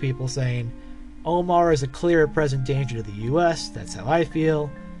several people saying, Omar is a clear present danger to the U.S., that's how I feel.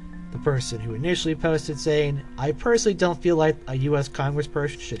 The person who initially posted saying, I personally don't feel like a U.S.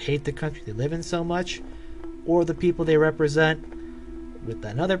 congressperson should hate the country they live in so much, or the people they represent. With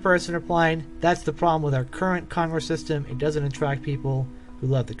another person replying, that's the problem with our current Congress system. It doesn't attract people who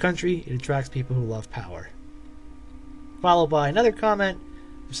love the country, it attracts people who love power. Followed by another comment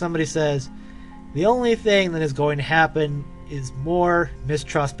where somebody says, the only thing that is going to happen is more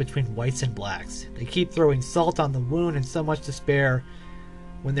mistrust between whites and blacks. They keep throwing salt on the wound and so much despair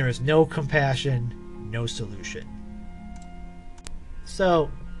when there is no compassion, no solution. So,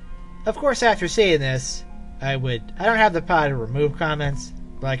 of course, after saying this, I don't have the power to remove comments,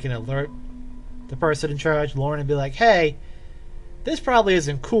 but I can alert the person in charge, Lauren, and be like, hey, this probably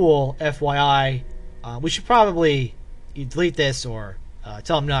isn't cool, FYI. We should probably delete this or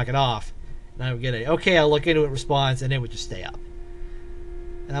tell them to knock it off. And I would get okay, I'll look into it response, and it would just stay up.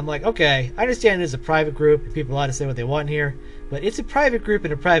 And I'm like, okay, I understand it is a private group, and people are allowed to say what they want here, but it's a private group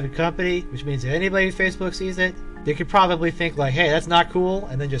in a private company, which means if anybody on Facebook sees it, they could probably think like, hey, that's not cool,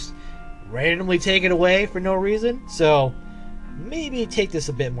 and then just randomly take it away for no reason. So maybe take this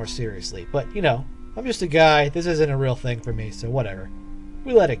a bit more seriously. But, I'm just a guy. This isn't a real thing for me, so whatever.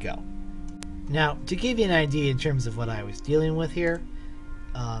 We let it go. Now, to give you an idea in terms of what I was dealing with here,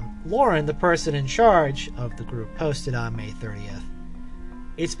 Lauren, the person in charge of the group, posted on May 30th.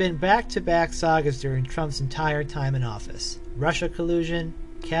 It's been back-to-back sagas during Trump's entire time in office. Russia collusion,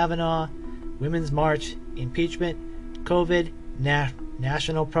 Kavanaugh, Women's March, impeachment, COVID,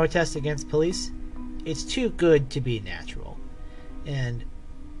 national protest against police. It's too good to be natural. And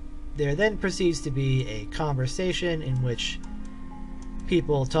there then proceeds to be a conversation in which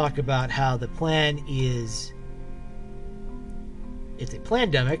people talk about how the plan is... It's a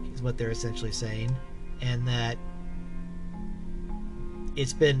plandemic, is what they're essentially saying, and that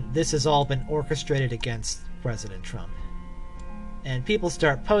this has all been orchestrated against President Trump. And people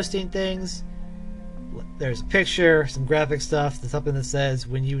start posting things. There's a picture, some graphic stuff, something that says,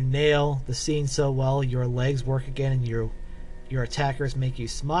 when you nail the scene so well, your legs work again and your attackers make you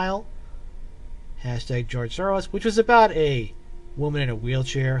smile. Hashtag George Soros, which was about a woman in a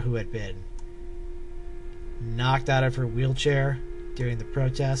wheelchair who had been knocked out of her wheelchair during the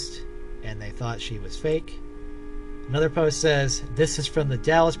protest, and they thought she was fake. Another post says, this is from the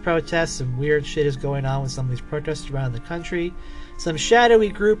Dallas protests. Some weird shit is going on with some of these protests around the country. Some shadowy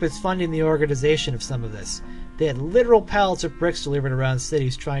group is funding the organization of some of this. They had literal pallets of bricks delivered around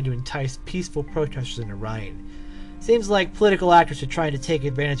cities trying to entice peaceful protesters into rioting. Seems like political actors are trying to take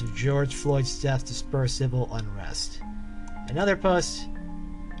advantage of George Floyd's death to spur civil unrest. Another post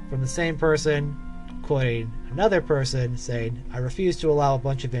from the same person, quoting another person, saying, I refuse to allow a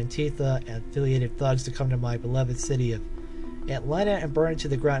bunch of Antifa and affiliated thugs to come to my beloved city of Atlanta and burn it to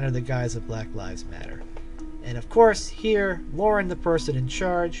the ground under the guise of Black Lives Matter. And of course, here, Lauren, the person in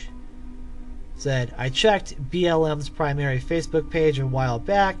charge, said, I checked BLM's primary Facebook page a while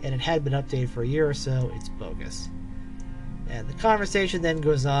back, and it had been updated for a year or so. It's bogus. And the conversation then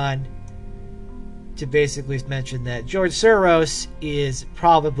goes on to basically mention that George Soros is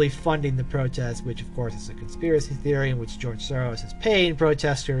probably funding the protest, which of course is a conspiracy theory in which George Soros is paying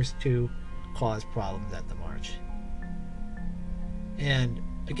protesters to cause problems at the march. And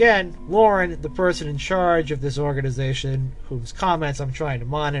again, Lauren, the person in charge of this organization, whose comments I'm trying to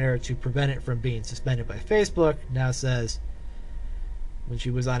monitor to prevent it from being suspended by Facebook, now says, when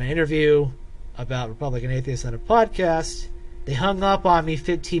she was on an interview about Republican atheists on a podcast, they hung up on me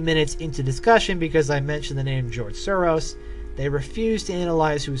 15 minutes into discussion because I mentioned the name George Soros. They refused to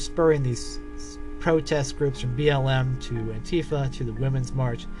analyze who's spurring these protest groups from BLM to Antifa to the Women's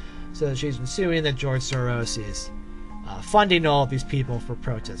March. So she's assuming that George Soros is funding all of these people for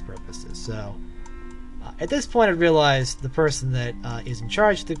protest purposes. So at this point I realized the person that is in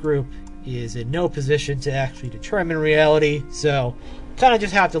charge of the group is in no position to actually determine reality, so kind of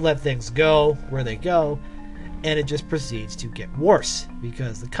just have to let things go where they go, and it just proceeds to get worse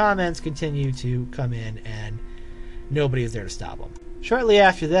because the comments continue to come in and nobody is there to stop them. Shortly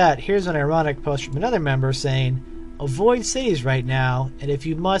after that, here's an ironic post from another member saying, "Avoid cities right now, and if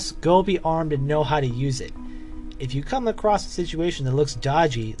you must, go be armed and know how to use it. If you come across a situation that looks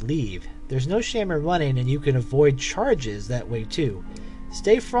dodgy, leave. There's no shame in running, and you can avoid charges that way too.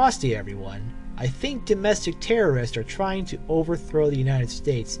 Stay frosty, everyone. I think domestic terrorists are trying to overthrow the United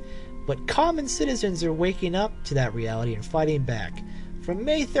States, but common citizens are waking up to that reality and fighting back." From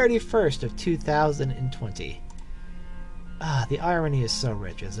May 31st of 2020. The irony is so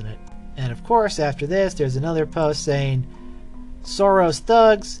rich, isn't it? And of course, after this, there's another post saying, "Soros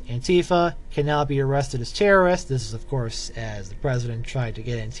thugs, Antifa, can now be arrested as terrorists." This is, of course, as the president tried to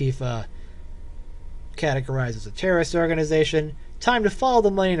get Antifa categorized as a terrorist organization. "Time to follow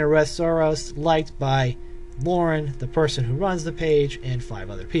the money and arrest Soros," liked by Lauren, the person who runs the page, and 5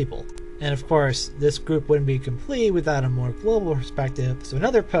 other people. And of course, this group wouldn't be complete without a more global perspective. So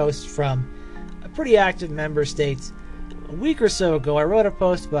another post from a pretty active member states, "A week or so ago, I wrote a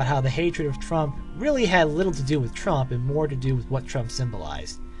post about how the hatred of Trump really had little to do with Trump and more to do with what Trump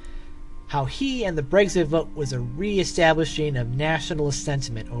symbolized. How he and the Brexit vote was a re-establishing of nationalist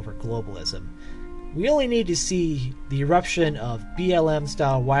sentiment over globalism. We only need to see the eruption of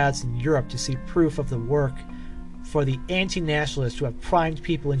BLM-style riots in Europe to see proof of the work for the anti-nationalists who have primed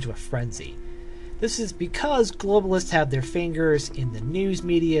people into a frenzy. This is because globalists have their fingers in the news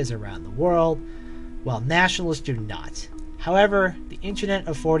medias around the world, while nationalists do not. However, the internet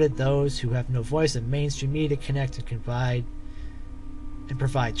afforded those who have no voice in mainstream media to connect and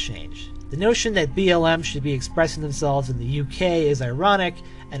provide change. The notion that BLM should be expressing themselves in the UK is ironic,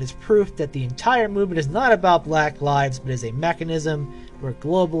 and is proof that the entire movement is not about black lives, but is a mechanism where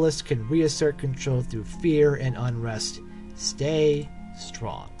globalists can reassert control through fear and unrest. Stay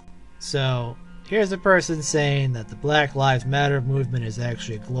strong." So, here's a person saying that the Black Lives Matter movement is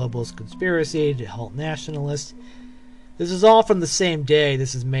actually a globalist conspiracy to halt nationalists. This is all from the same day.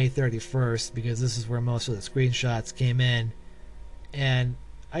 This is May 31st, because this is where most of the screenshots came in. And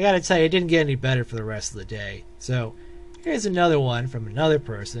I gotta tell you, it didn't get any better for the rest of the day. So, here's another one from another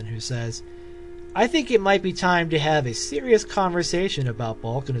person who says, "I think it might be time to have a serious conversation about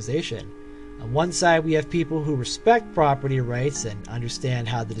balkanization. On one side, we have people who respect property rights and understand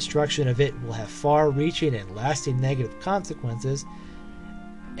how the destruction of it will have far-reaching and lasting negative consequences,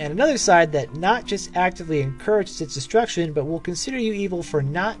 and another side that not just actively encourages its destruction, but will consider you evil for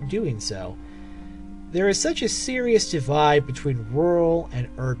not doing so. There is such a serious divide between rural and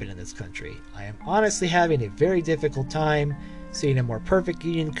urban in this country. I am honestly having a very difficult time seeing a more perfect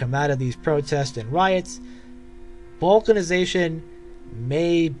union come out of these protests and riots. Balkanization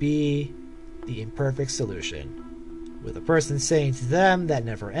may be the imperfect solution," with a person saying to them that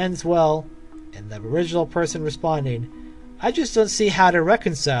never ends well, and the original person responding, "I just don't see how to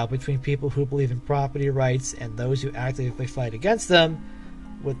reconcile between people who believe in property rights and those who actively fight against them,"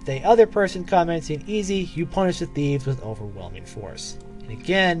 with the other person commenting, "Easy, you punish the thieves with overwhelming force." And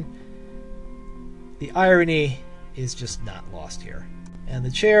again, the irony is just not lost here. And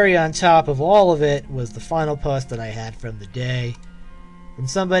the cherry on top of all of it was the final post that I had from the day, from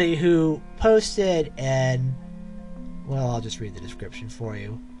somebody who posted, and, well, I'll just read the description for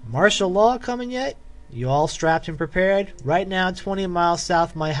you. "Martial law coming yet? You all strapped and prepared? Right now, 20 miles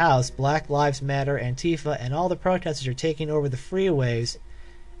south of my house, Black Lives Matter, Antifa, and all the protesters are taking over the freeways,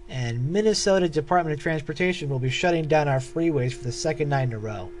 and Minnesota Department of Transportation will be shutting down our freeways for the second night in a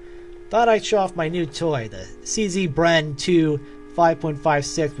row. Thought I'd show off my new toy, the CZ Bren 2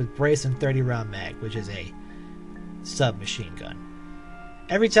 5.56 with brace and 30-round mag, which is a submachine gun.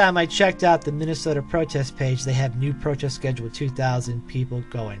 Every time I checked out the Minnesota protest page, they have new protest scheduled with 2,000 people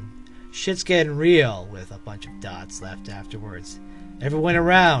going. Shit's getting real," with a bunch of dots left afterwards. "Everyone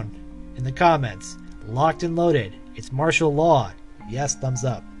around in the comments, locked and loaded. It's martial law. Yes, thumbs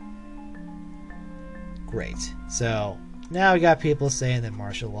up." Great. So now we got people saying that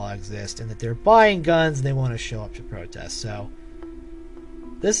martial law exists and that they're buying guns and they want to show up to protest. So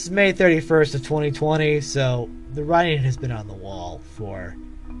this is May 31st of 2020, so the writing has been on the wall for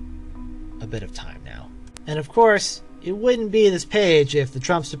a bit of time now. And of course, it wouldn't be this page if the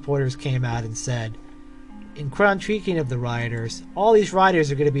Trump supporters came out and said, in critiquing of the rioters, all these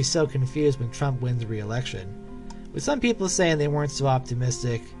rioters are going to be so confused when Trump wins the re-election. With some people saying they weren't so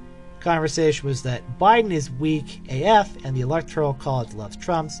optimistic, conversation was that Biden is weak AF and the Electoral College loves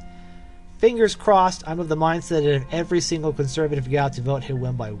Trump's. Fingers crossed, I'm of the mindset that if every single conservative got out to vote, he'll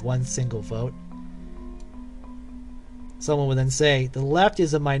win by one single vote. Someone would then say, the left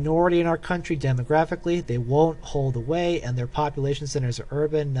is a minority in our country demographically. They won't hold away, and their population centers are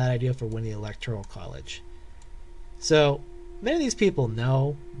urban, not ideal for winning the electoral college. So many of these people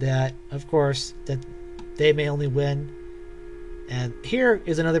know that, of course, that they may only win. And here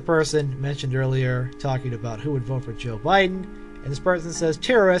is another person mentioned earlier talking about who would vote for Joe Biden. And this person says,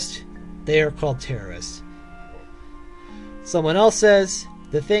 terrorist. They are called terrorists. Someone else says,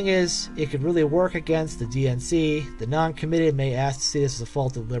 the thing is, it could really work against the DNC. The non-committed may ask to see this as a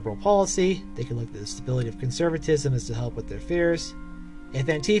fault of liberal policy. They can look at the stability of conservatism as to help with their fears. If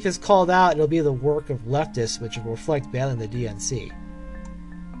Antifa is called out, it'll be the work of leftists, which will reflect badly on the DNC.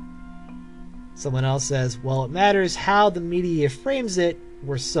 Someone else says, well, it matters how the media frames it,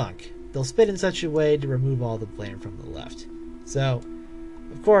 we're sunk. They'll spin in such a way to remove all the blame from the left. So,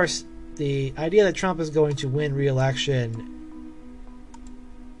 of course, the idea that Trump is going to win re-election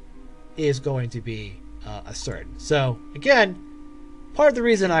is going to be a certain. So, again, part of the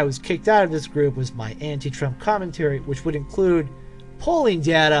reason I was kicked out of this group was my anti-Trump commentary, which would include polling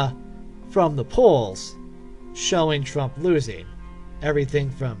data from the polls showing Trump losing. Everything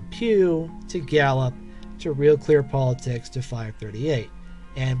from Pew to Gallup to Real Clear Politics to 538.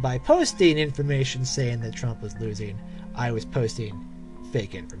 And by posting information saying that Trump was losing, I was posting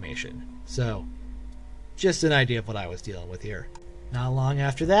fake information. So, just an idea of what I was dealing with here. Not long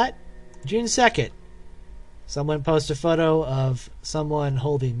after that, June 2nd, someone posted a photo of someone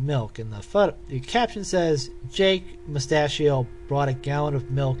holding milk. And the caption says, Jake Mustachio brought a gallon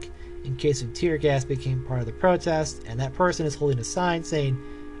of milk in case of tear gas became part of the protest. And that person is holding a sign saying,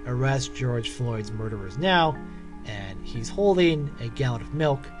 arrest George Floyd's murderers now. And he's holding a gallon of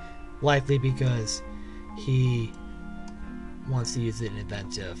milk, likely because he wants to use it in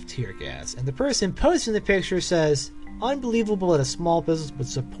event of tear gas. And the person posting the picture says, unbelievable that a small business would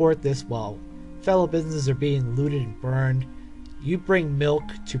support this while fellow businesses are being looted and burned. You bring milk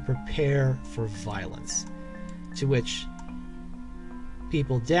to prepare for violence. To which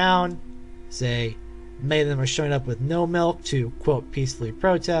people down say many of them are showing up with no milk to, quote, peacefully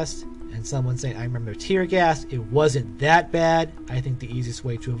protest. And someone saying, I remember tear gas. It wasn't that bad. I think the easiest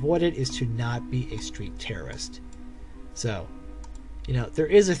way to avoid it is to not be a street terrorist. So, there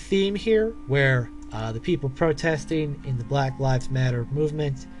is a theme here where the people protesting in the Black Lives Matter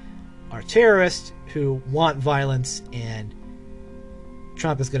movement are terrorists who want violence, and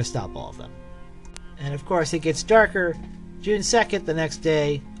Trump is going to stop all of them. And of course, it gets darker. June 2nd, the next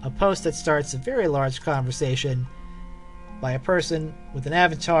day, a post that starts a very large conversation by a person with an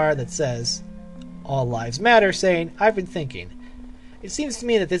avatar that says, All Lives Matter, saying, I've been thinking. It seems to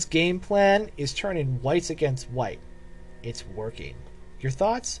me that this game plan is turning whites against white. It's working. Your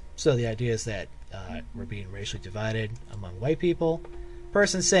thoughts? So the idea is that we're being racially divided among white people.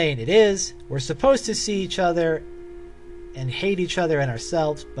 Person saying it is. We're supposed to see each other and hate each other and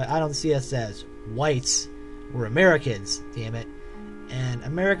ourselves, but I don't see us as whites. We're Americans, damn it. And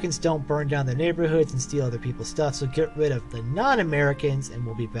Americans don't burn down their neighborhoods and steal other people's stuff, so get rid of the non-Americans and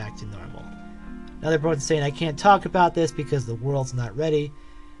we'll be back to normal. Another person saying, I can't talk about this because the world's not ready.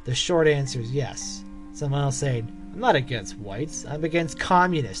 The short answer is yes. Someone else saying, I'm not against whites. I'm against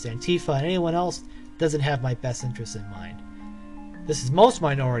communists, Antifa, and anyone else doesn't have my best interests in mind. This is most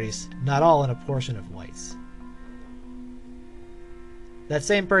minorities, not all, and a portion of whites. That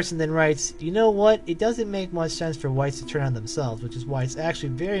same person then writes, you know what? It doesn't make much sense for whites to turn on themselves, which is why it's actually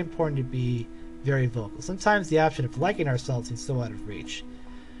very important to be very vocal. Sometimes the option of liking ourselves is so out of reach.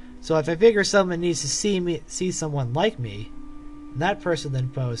 So if I figure someone needs to see someone like me, and that person then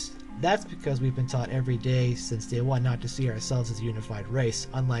posts, that's because we've been taught every day since day one not to see ourselves as a unified race,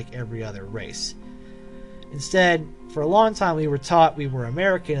 unlike every other race. Instead, for a long time we were taught we were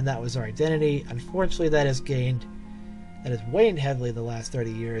American and that was our identity. Unfortunately, that has waned heavily the last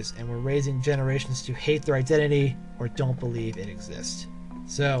 30 years, and we're raising generations to hate their identity or don't believe it exists.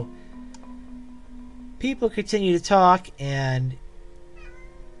 So, people continue to talk, and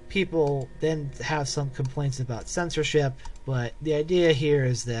people then have some complaints about censorship, but the idea here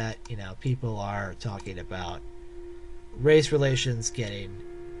is that, people are talking about race relations getting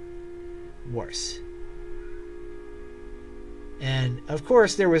worse. And, of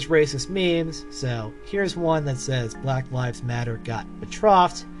course, there was racist memes, so here's one that says Black Lives Matter got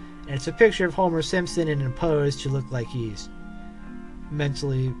betrothed, and it's a picture of Homer Simpson in a pose to look like he's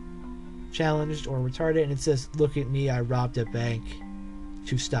mentally challenged or retarded, and it says, look at me, I robbed a bank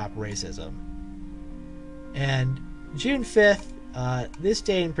to stop racism. And June 5th, this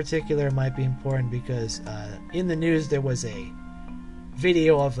day in particular might be important because in the news there was a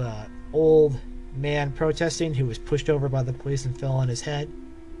video of an old man protesting who was pushed over by the police and fell on his head.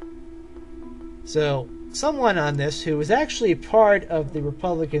 So someone on this who was actually part of the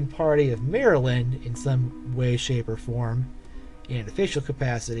Republican Party of Maryland in some way, shape, or form, in official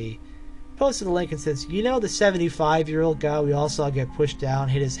capacity, posted a link and says, you know the 75-year-old guy we all saw get pushed down,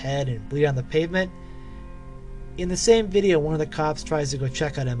 hit his head, and bleed on the pavement? In the same video, one of the cops tries to go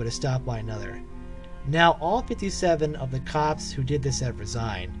check on him, but is stopped by another. Now, all 57 of the cops who did this have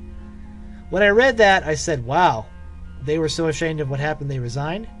resigned. When I read that, I said, wow, they were so ashamed of what happened they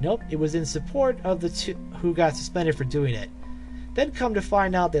resigned? Nope, it was in support of the two who got suspended for doing it. Then come to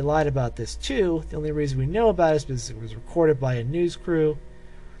find out they lied about this too. The only reason we know about it is because it was recorded by a news crew.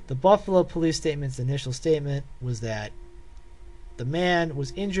 The Buffalo Police Statement's initial statement was that the man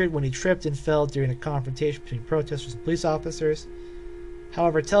was injured when he tripped and fell during a confrontation between protesters and police officers.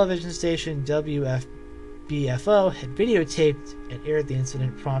 However, television station WFBFO had videotaped and aired the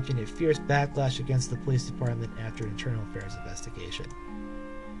incident, prompting a fierce backlash against the police department after an internal affairs investigation.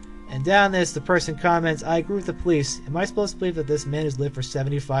 And down this, the person comments, I agree with the police. Am I supposed to believe that this man has lived for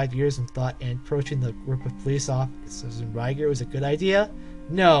 75 years and thought approaching the group of police officers in Riger was a good idea?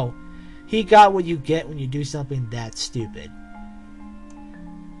 No. He got what you get when you do something that stupid.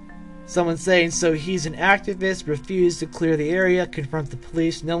 Someone saying, so he's an activist, refused to clear the area, confront the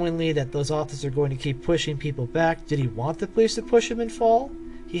police, knowingly that those officers are going to keep pushing people back. Did he want the police to push him and fall?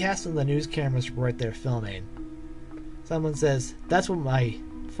 He has some of the news cameras right there filming. Someone says, that's what my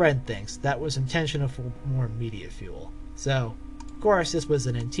friend thinks. That was intentional for more media fuel. So, of course, this was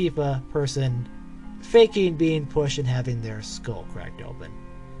an Antifa person faking being pushed and having their skull cracked open.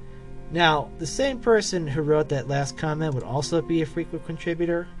 Now, the same person who wrote that last comment would also be a frequent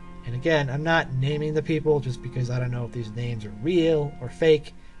contributor. And again, I'm not naming the people just because I don't know if these names are real or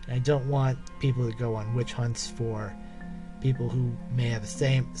fake. And I don't want people to go on witch hunts for people who may have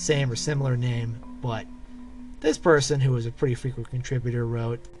the same or similar name. But this person, who was a pretty frequent contributor,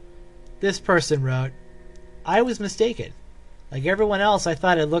 wrote, I was mistaken. Like everyone else, I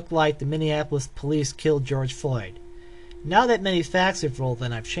thought it looked like the Minneapolis police killed George Floyd. Now that many facts have rolled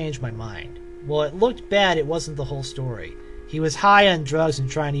in, I've changed my mind. Well, it looked bad, it wasn't the whole story. He was high on drugs and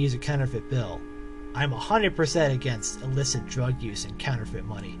trying to use a counterfeit bill. I'm 100% against illicit drug use and counterfeit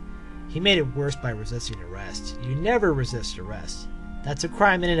money. He made it worse by resisting arrest. You never resist arrest. That's a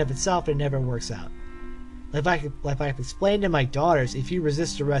crime in and of itself, and it never works out. Like I've explained to my daughters, if you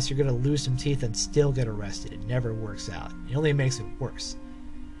resist arrest, you're going to lose some teeth and still get arrested. It never works out. It only makes it worse.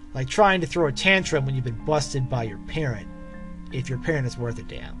 Like trying to throw a tantrum when you've been busted by your parent, if your parent is worth a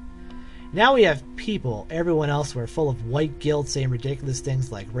damn. Now we have people, everyone elsewhere, full of white guilt saying ridiculous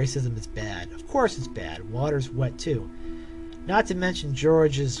things like racism is bad. Of course it's bad. Water's wet too. Not to mention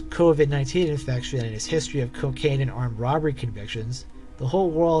George's COVID-19 infection and his history of cocaine and armed robbery convictions. The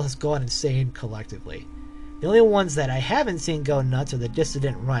whole world has gone insane collectively. The only ones that I haven't seen go nuts are the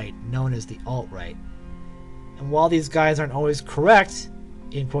dissident right, known as the alt-right. And while these guys aren't always correct,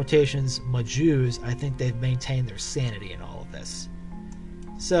 in quotations, Jews, I think they've maintained their sanity in all of this.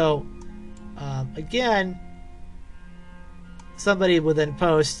 So, again, somebody would then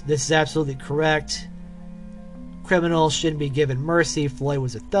post, this is absolutely correct. Criminals shouldn't be given mercy. Floyd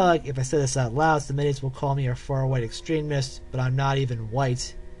was a thug. If I say this out loud, some idiots will call me a far-right extremist, but I'm not even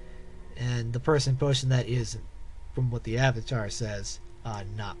white. And the person posting that is, from what the avatar says,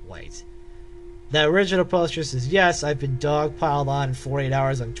 not white. The original poster says, yes, I've been dogpiled on in 48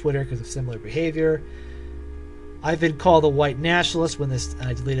 hours on Twitter because of similar behavior. I've been called a white nationalist and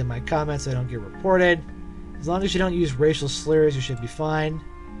I deleted my comments so I don't get reported. As long as you don't use racial slurs, you should be fine.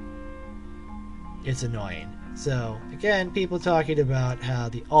 It's annoying. So, again, people talking about how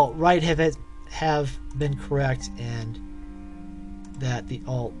the alt-right have been correct and that the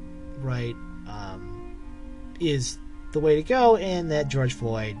alt-right is the way to go and that George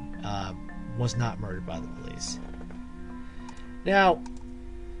Floyd was not murdered by the police. Now,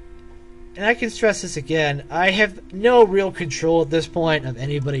 and I can stress this again, I have no real control at this point of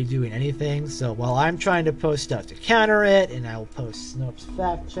anybody doing anything, so while I'm trying to post stuff to counter it, and I will post Snopes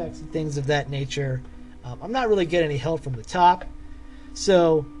fact checks and things of that nature, I'm not really getting any help from the top.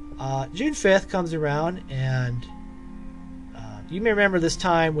 So, June 5th comes around, and you may remember this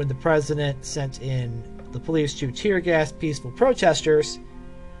time when the president sent in the police to tear gas peaceful protesters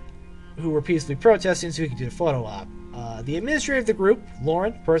who were peacefully protesting so he could do a photo op. The administrator of the group,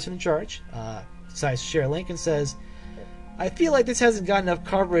 Lauren, person in charge, decides to share a link and says, I feel like this hasn't got enough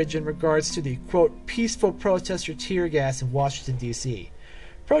coverage in regards to the, quote, peaceful protester tear gas in Washington, D.C.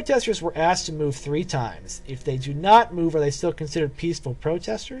 Protesters were asked to move 3 times. If they do not move, are they still considered peaceful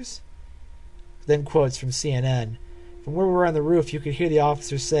protesters? Then quotes from CNN. From where we were on the roof, you could hear the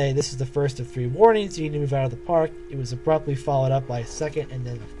officers say, this is the first of 3 warnings. You need to move out of the park. It was abruptly followed up by a second and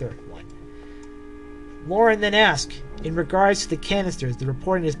then a third one. Lauren then asked, in regards to the canisters, the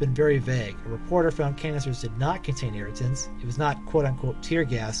reporting has been very vague. A reporter found canisters did not contain irritants. It was not quote-unquote tear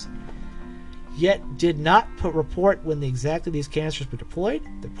gas, yet did not report when exactly these canisters were deployed.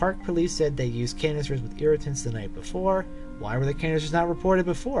 The park police said they used canisters with irritants the night before. Why were the canisters not reported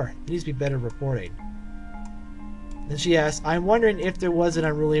before? There needs to be better reporting. Then she asked, I'm wondering if there was an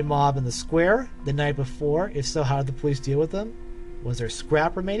unruly mob in the square the night before. If so, how did the police deal with them? Was there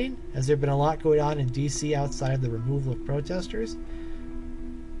scrap remaining? Has there been a lot going on in D.C. outside of the removal of protesters?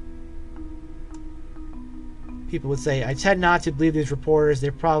 People would say, I tend not to believe these reporters.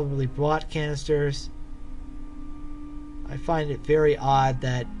 They probably brought canisters. I find it very odd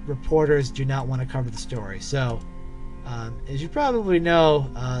that reporters do not want to cover the story. So, as you probably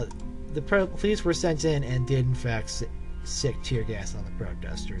know, the police were sent in and did, in fact, sick tear gas on the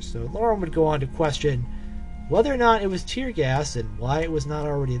protesters. So Lauren would go on to question whether or not it was tear gas and why it was not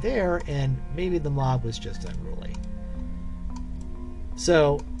already there, and maybe the mob was just unruly.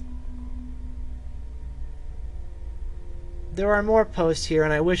 So, there are more posts here,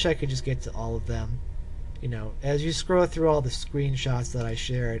 and I wish I could just get to all of them. You know, as you scroll through all the screenshots that I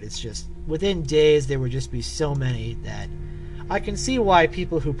shared, it's just, within days there would just be so many that I can see why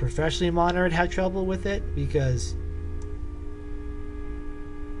people who professionally monitor it have trouble with it, because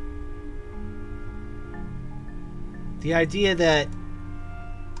the idea that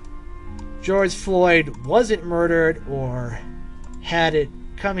George Floyd wasn't murdered or had it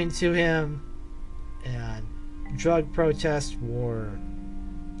coming to him, and drug protests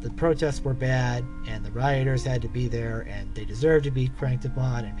the protests were bad and the rioters had to be there and they deserved to be cranked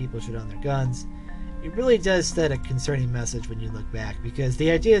upon and people should own their guns, it really does set a concerning message when you look back, because the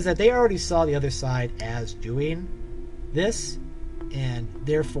idea is that they already saw the other side as doing this, and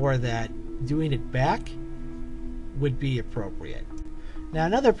therefore that doing it back would be appropriate. Now,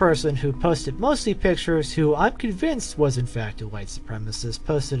 another person who posted mostly pictures, who I'm convinced was in fact a white supremacist,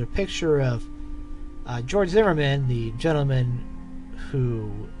 posted a picture of George Zimmerman, the gentleman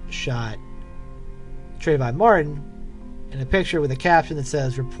who shot Trayvon Martin, in a picture with a caption that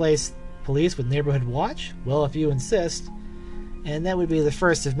says, replace police with neighborhood watch? Well, if you insist. And that would be the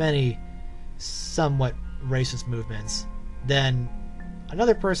first of many somewhat racist movements. Then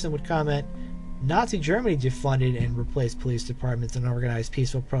another person would comment, Nazi Germany defunded and replaced police departments and organized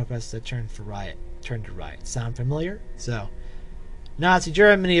peaceful protests that turned to riot. Sound familiar? So, Nazi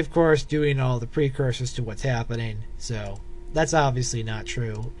Germany, of course, doing all the precursors to what's happening. So, that's obviously not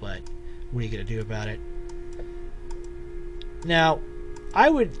true, but what are you going to do about it? Now, I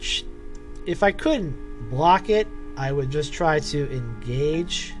would, if I couldn't block it, I would just try to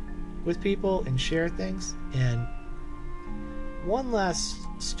engage with people and share things. And one last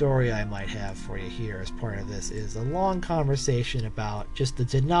story I might have for you here as part of this is a long conversation about just the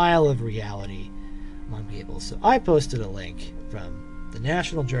denial of reality among people. So I posted a link from the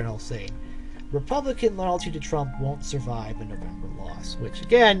National Journal saying, Republican loyalty to Trump won't survive a November loss, which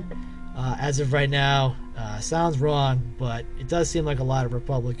again, as of right now, sounds wrong, but it does seem like a lot of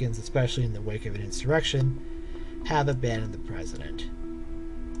Republicans, especially in the wake of an insurrection, have abandoned the president.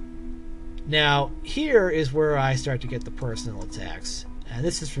 Now, here is where I start to get the personal attacks. And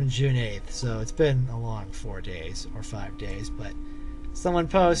this is from June 8th, so it's been a long 4 days, or 5 days, but someone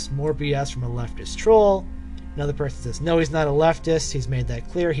posts, more BS from a leftist troll. Another person says, no, he's not a leftist. He's made that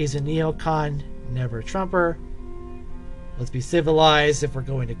clear. He's a neocon, never a Trumper. Let's be civilized if we're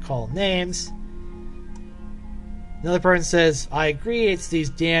going to call names. Another person says, I agree, it's these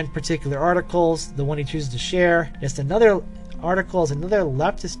damned particular articles, the one he chooses to share. Just another article is another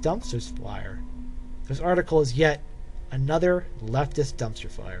leftist dumpster fire. This article is yet another leftist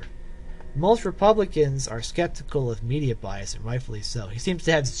dumpster fire. Most Republicans are skeptical of media bias, and rightfully so. He seems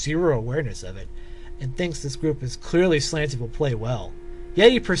to have zero awareness of it, and thinks this group is clearly slanted will play well.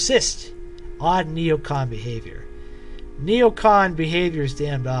 Yet he persists. Odd neocon behavior. Neocon behavior is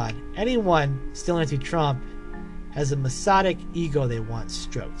damned odd. Anyone still anti-Trump has a Masonic ego they want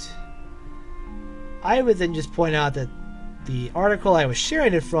stroked. I would then just point out that the article I was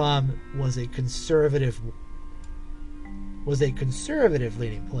sharing it from was a conservative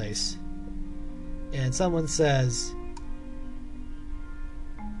leaning place. And someone says,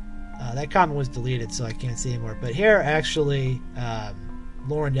 that comment was deleted, so I can't see anymore. But here, actually,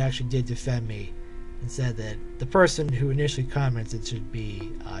 Lauren actually did defend me and said that the person who initially commented should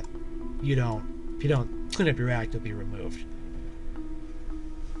be, if you don't clean up your act, you'll be removed.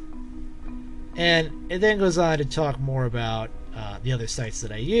 And it then goes on to talk more about the other sites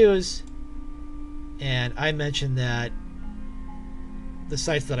that I use. And I mentioned that the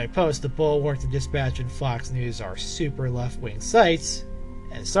sites that I post, the Bulwark, the Dispatch, and Fox News, are super left-wing sites.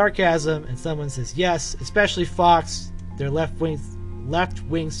 as sarcasm, and someone says yes, especially Fox, their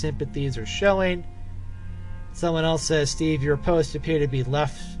left-wing sympathies are showing. Someone else says, Steve, your posts appear to be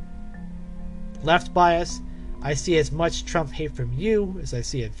left bias. I see as much Trump hate from you as I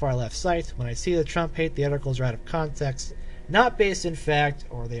see at far left sites. When I see the Trump hate, the articles are out of context, not based in fact,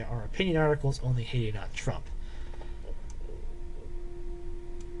 or they are opinion articles only hating on Trump.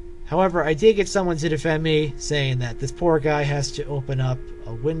 However, I did get someone to defend me, saying that this poor guy has to open up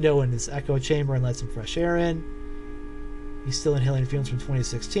a window in his echo chamber and let some fresh air in. He's still inhaling fumes from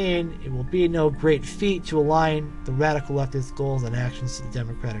 2016. It will be no great feat to align the radical leftist goals and actions to the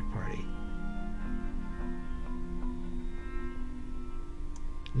Democratic Party.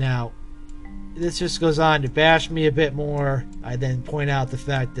 Now, this just goes on to bash me a bit more. I then point out the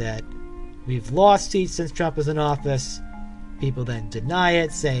fact that we've lost seats since Trump is in office. People then deny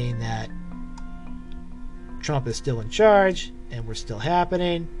it, saying that Trump is still in charge and we're still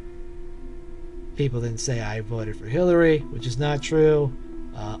happening. People then say I voted for Hillary, which is not true.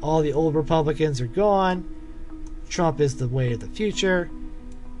 All the old Republicans are gone. Trump is the way of the future.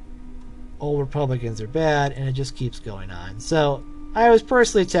 Old Republicans are bad, and it just keeps going on. So I was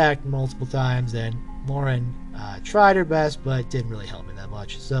personally attacked multiple times, and Lauren tried her best, but didn't really help me that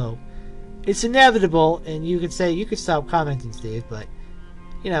much. So it's inevitable, and you could say you could stop commenting, Steve, but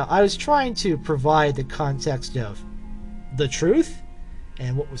I was trying to provide the context of the truth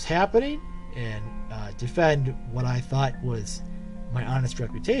and what was happening, and defend what I thought was my honest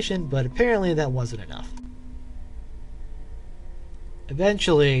reputation, but apparently that wasn't enough.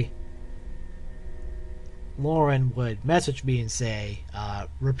 Eventually, Lauren would message me and say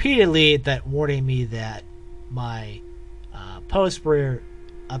repeatedly that warning me that my posts were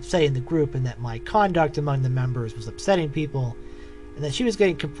upsetting the group and that my conduct among the members was upsetting people, and that she was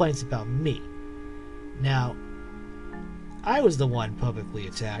getting complaints about me. Now, I was the one publicly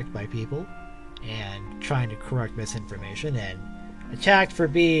attacked by people and trying to correct misinformation, and attacked for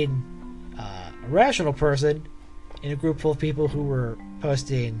being a rational person in a group full of people who were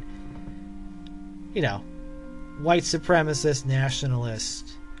posting, white supremacist,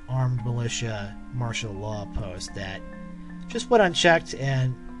 nationalist, armed militia, martial law posts that just went unchecked.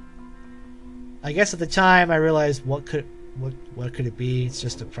 And I guess at the time I realized what could it be? It's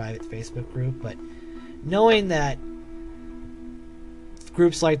just a private Facebook group. But knowing that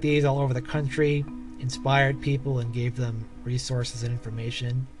groups like these all over the country inspired people and gave them resources and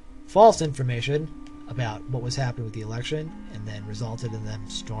information, false information about what was happening with the election, and then resulted in them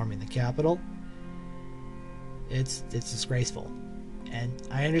storming the Capitol, it's disgraceful. And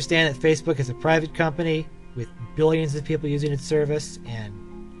I understand that Facebook is a private company with billions of people using its service, and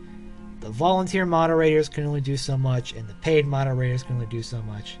the volunteer moderators can only do so much, and the paid moderators can only do so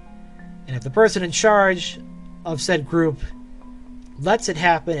much. And if the person in charge of said group lets it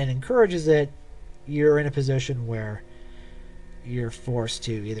happen and encourages it, you're in a position where you're forced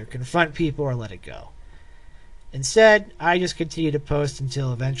to either confront people or let it go. Instead, I just continued to post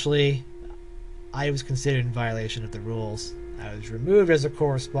until eventually I was considered in violation of the rules. I was removed as a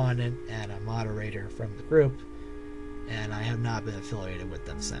correspondent and a moderator from the group, and I have not been affiliated with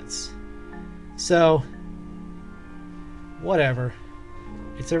them since. So, whatever.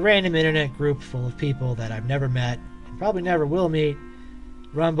 It's a random internet group full of people that I've never met and probably never will meet,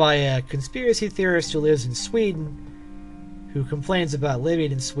 run by a conspiracy theorist who lives in Sweden, who complains about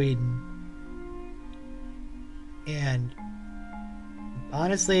living in Sweden, and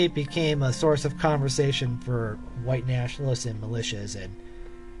honestly it became a source of conversation for white nationalists and militias. And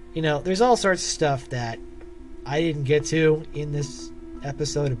there's all sorts of stuff that I didn't get to in this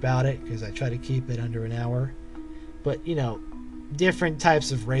episode about it because I try to keep it under an hour, but different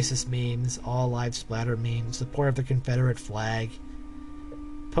types of racist memes, all lives splatter memes, support of the Confederate flag,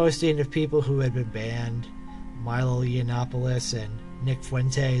 posting of people who had been banned, Milo Yiannopoulos and Nick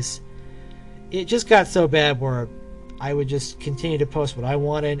Fuentes. It just got so bad where I would just continue to post what I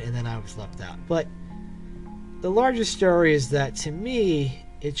wanted, and then I was left out. But the larger story is that, to me,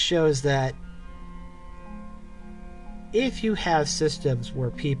 it shows that if you have systems where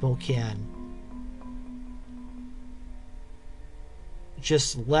people can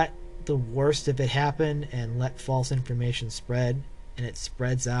just let the worst of it happen and let false information spread, and it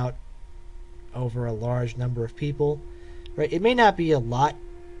spreads out over a large number of people, right? It may not be a lot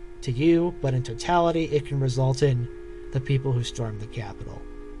to you, but in totality, it can result in the people who stormed the Capitol.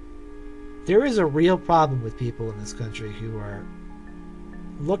 There is a real problem with people in this country who are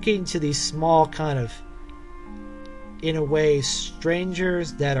looking to these small kind of, in a way,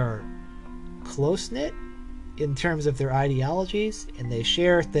 strangers that are close-knit in terms of their ideologies, and they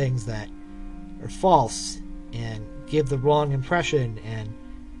share things that are false and give the wrong impression and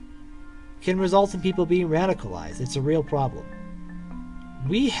can result in people being radicalized. It's a real problem.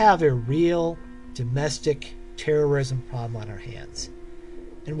 We have a real domestic terrorism problem on our hands.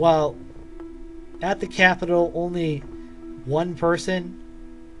 And while at the Capitol only one person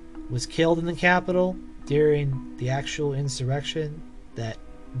was killed in the Capitol during the actual insurrection, that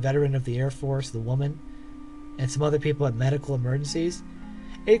veteran of the Air Force, the woman, and some other people had medical emergencies,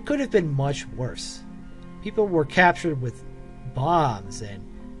 it could have been much worse. People were captured with bombs and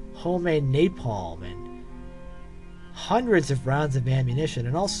homemade napalm and hundreds of rounds of ammunition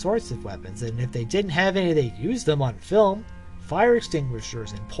and all sorts of weapons, and if they didn't have any, they used them on film. Fire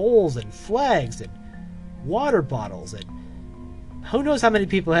extinguishers and poles and flags and water bottles, and who knows how many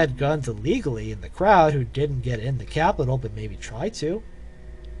people had guns illegally in the crowd who didn't get in the Capitol but maybe tried to.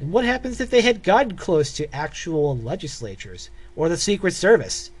 And what happens if they had gotten close to actual legislatures or the Secret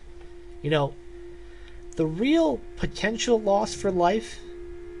Service? You know, the real potential loss for life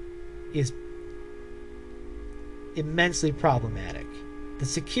is immensely problematic. The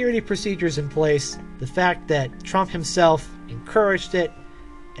security procedures in place, the fact that Trump himself encouraged it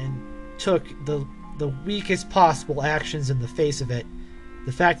and took the weakest possible actions in the face of it,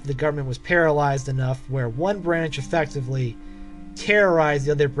 the fact that the government was paralyzed enough where one branch effectively terrorized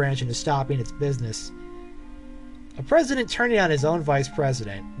the other branch into stopping its business. A president turning on his own vice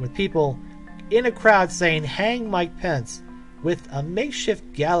president with people in a crowd saying, "Hang Mike Pence," with a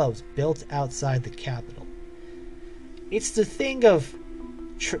makeshift gallows built outside the Capitol. It's the thing of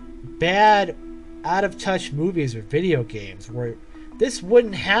bad, out-of-touch movies or video games where this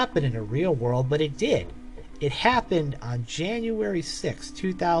wouldn't happen in a real world, but it did. It happened on January 6,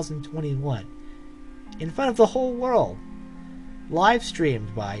 2021, in front of the whole world, live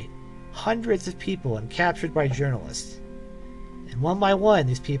streamed by hundreds of people and captured by journalists. And one by one,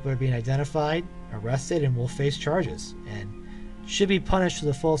 these people are being identified, arrested, and will face charges, and should be punished to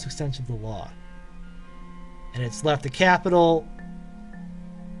the fullest extent of the law. And it's left the Capitol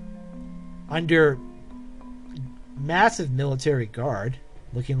under massive military guard,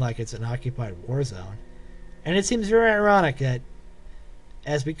 looking like it's an occupied war zone. And it seems very ironic that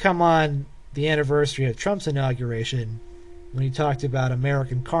as we come on the anniversary of Trump's inauguration, when he talked about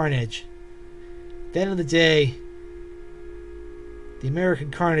American carnage, at the end of the day, the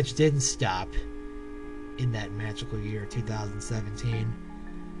American carnage didn't stop in that magical year 2017.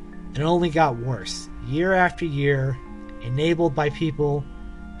 It only got worse, year after year, enabled by people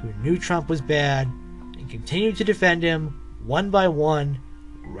who knew Trump was bad and continued to defend him one by one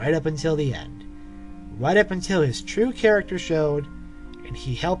right up until the end. Right up until his true character showed and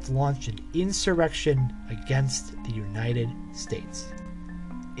he helped launch an insurrection against the United States.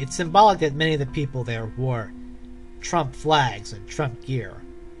 It's symbolic that many of the people there wore Trump flags and Trump gear.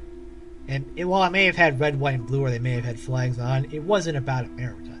 And while it may have had red, white, and blue, or they may have had flags on, it wasn't about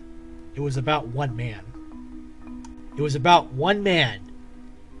America. It was about one man. It was about one man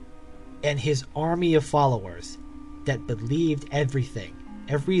and his army of followers that believed everything,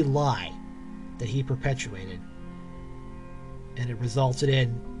 every lie that he perpetuated. And it resulted in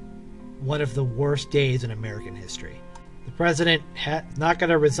one of the worst days in American history. The president is not going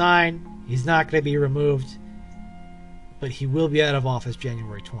to resign. He's not going to be removed. But he will be out of office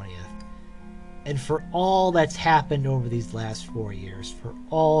January 20th. And for all that's happened over these last 4 years, for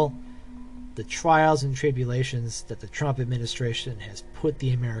all the trials and tribulations that the Trump administration has put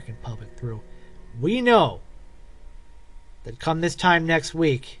the American public through, we know that come this time next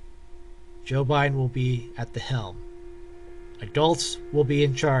week, Joe Biden will be at the helm. Adults will be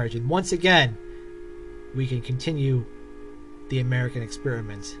in charge. And once again, we can continue the American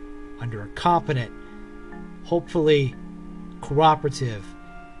experiment under a competent, hopefully cooperative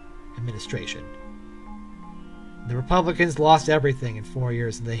administration. The Republicans lost everything in 4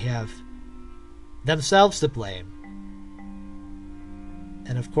 years, and they have themselves to blame.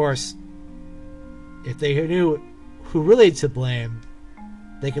 And of course, if they knew who really to blame,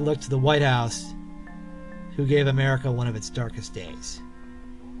 they could look to the White House, who gave America one of its darkest days.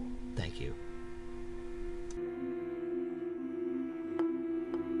 Thank you.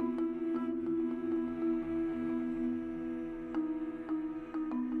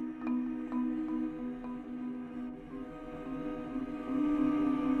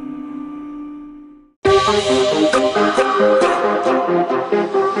 Thank you.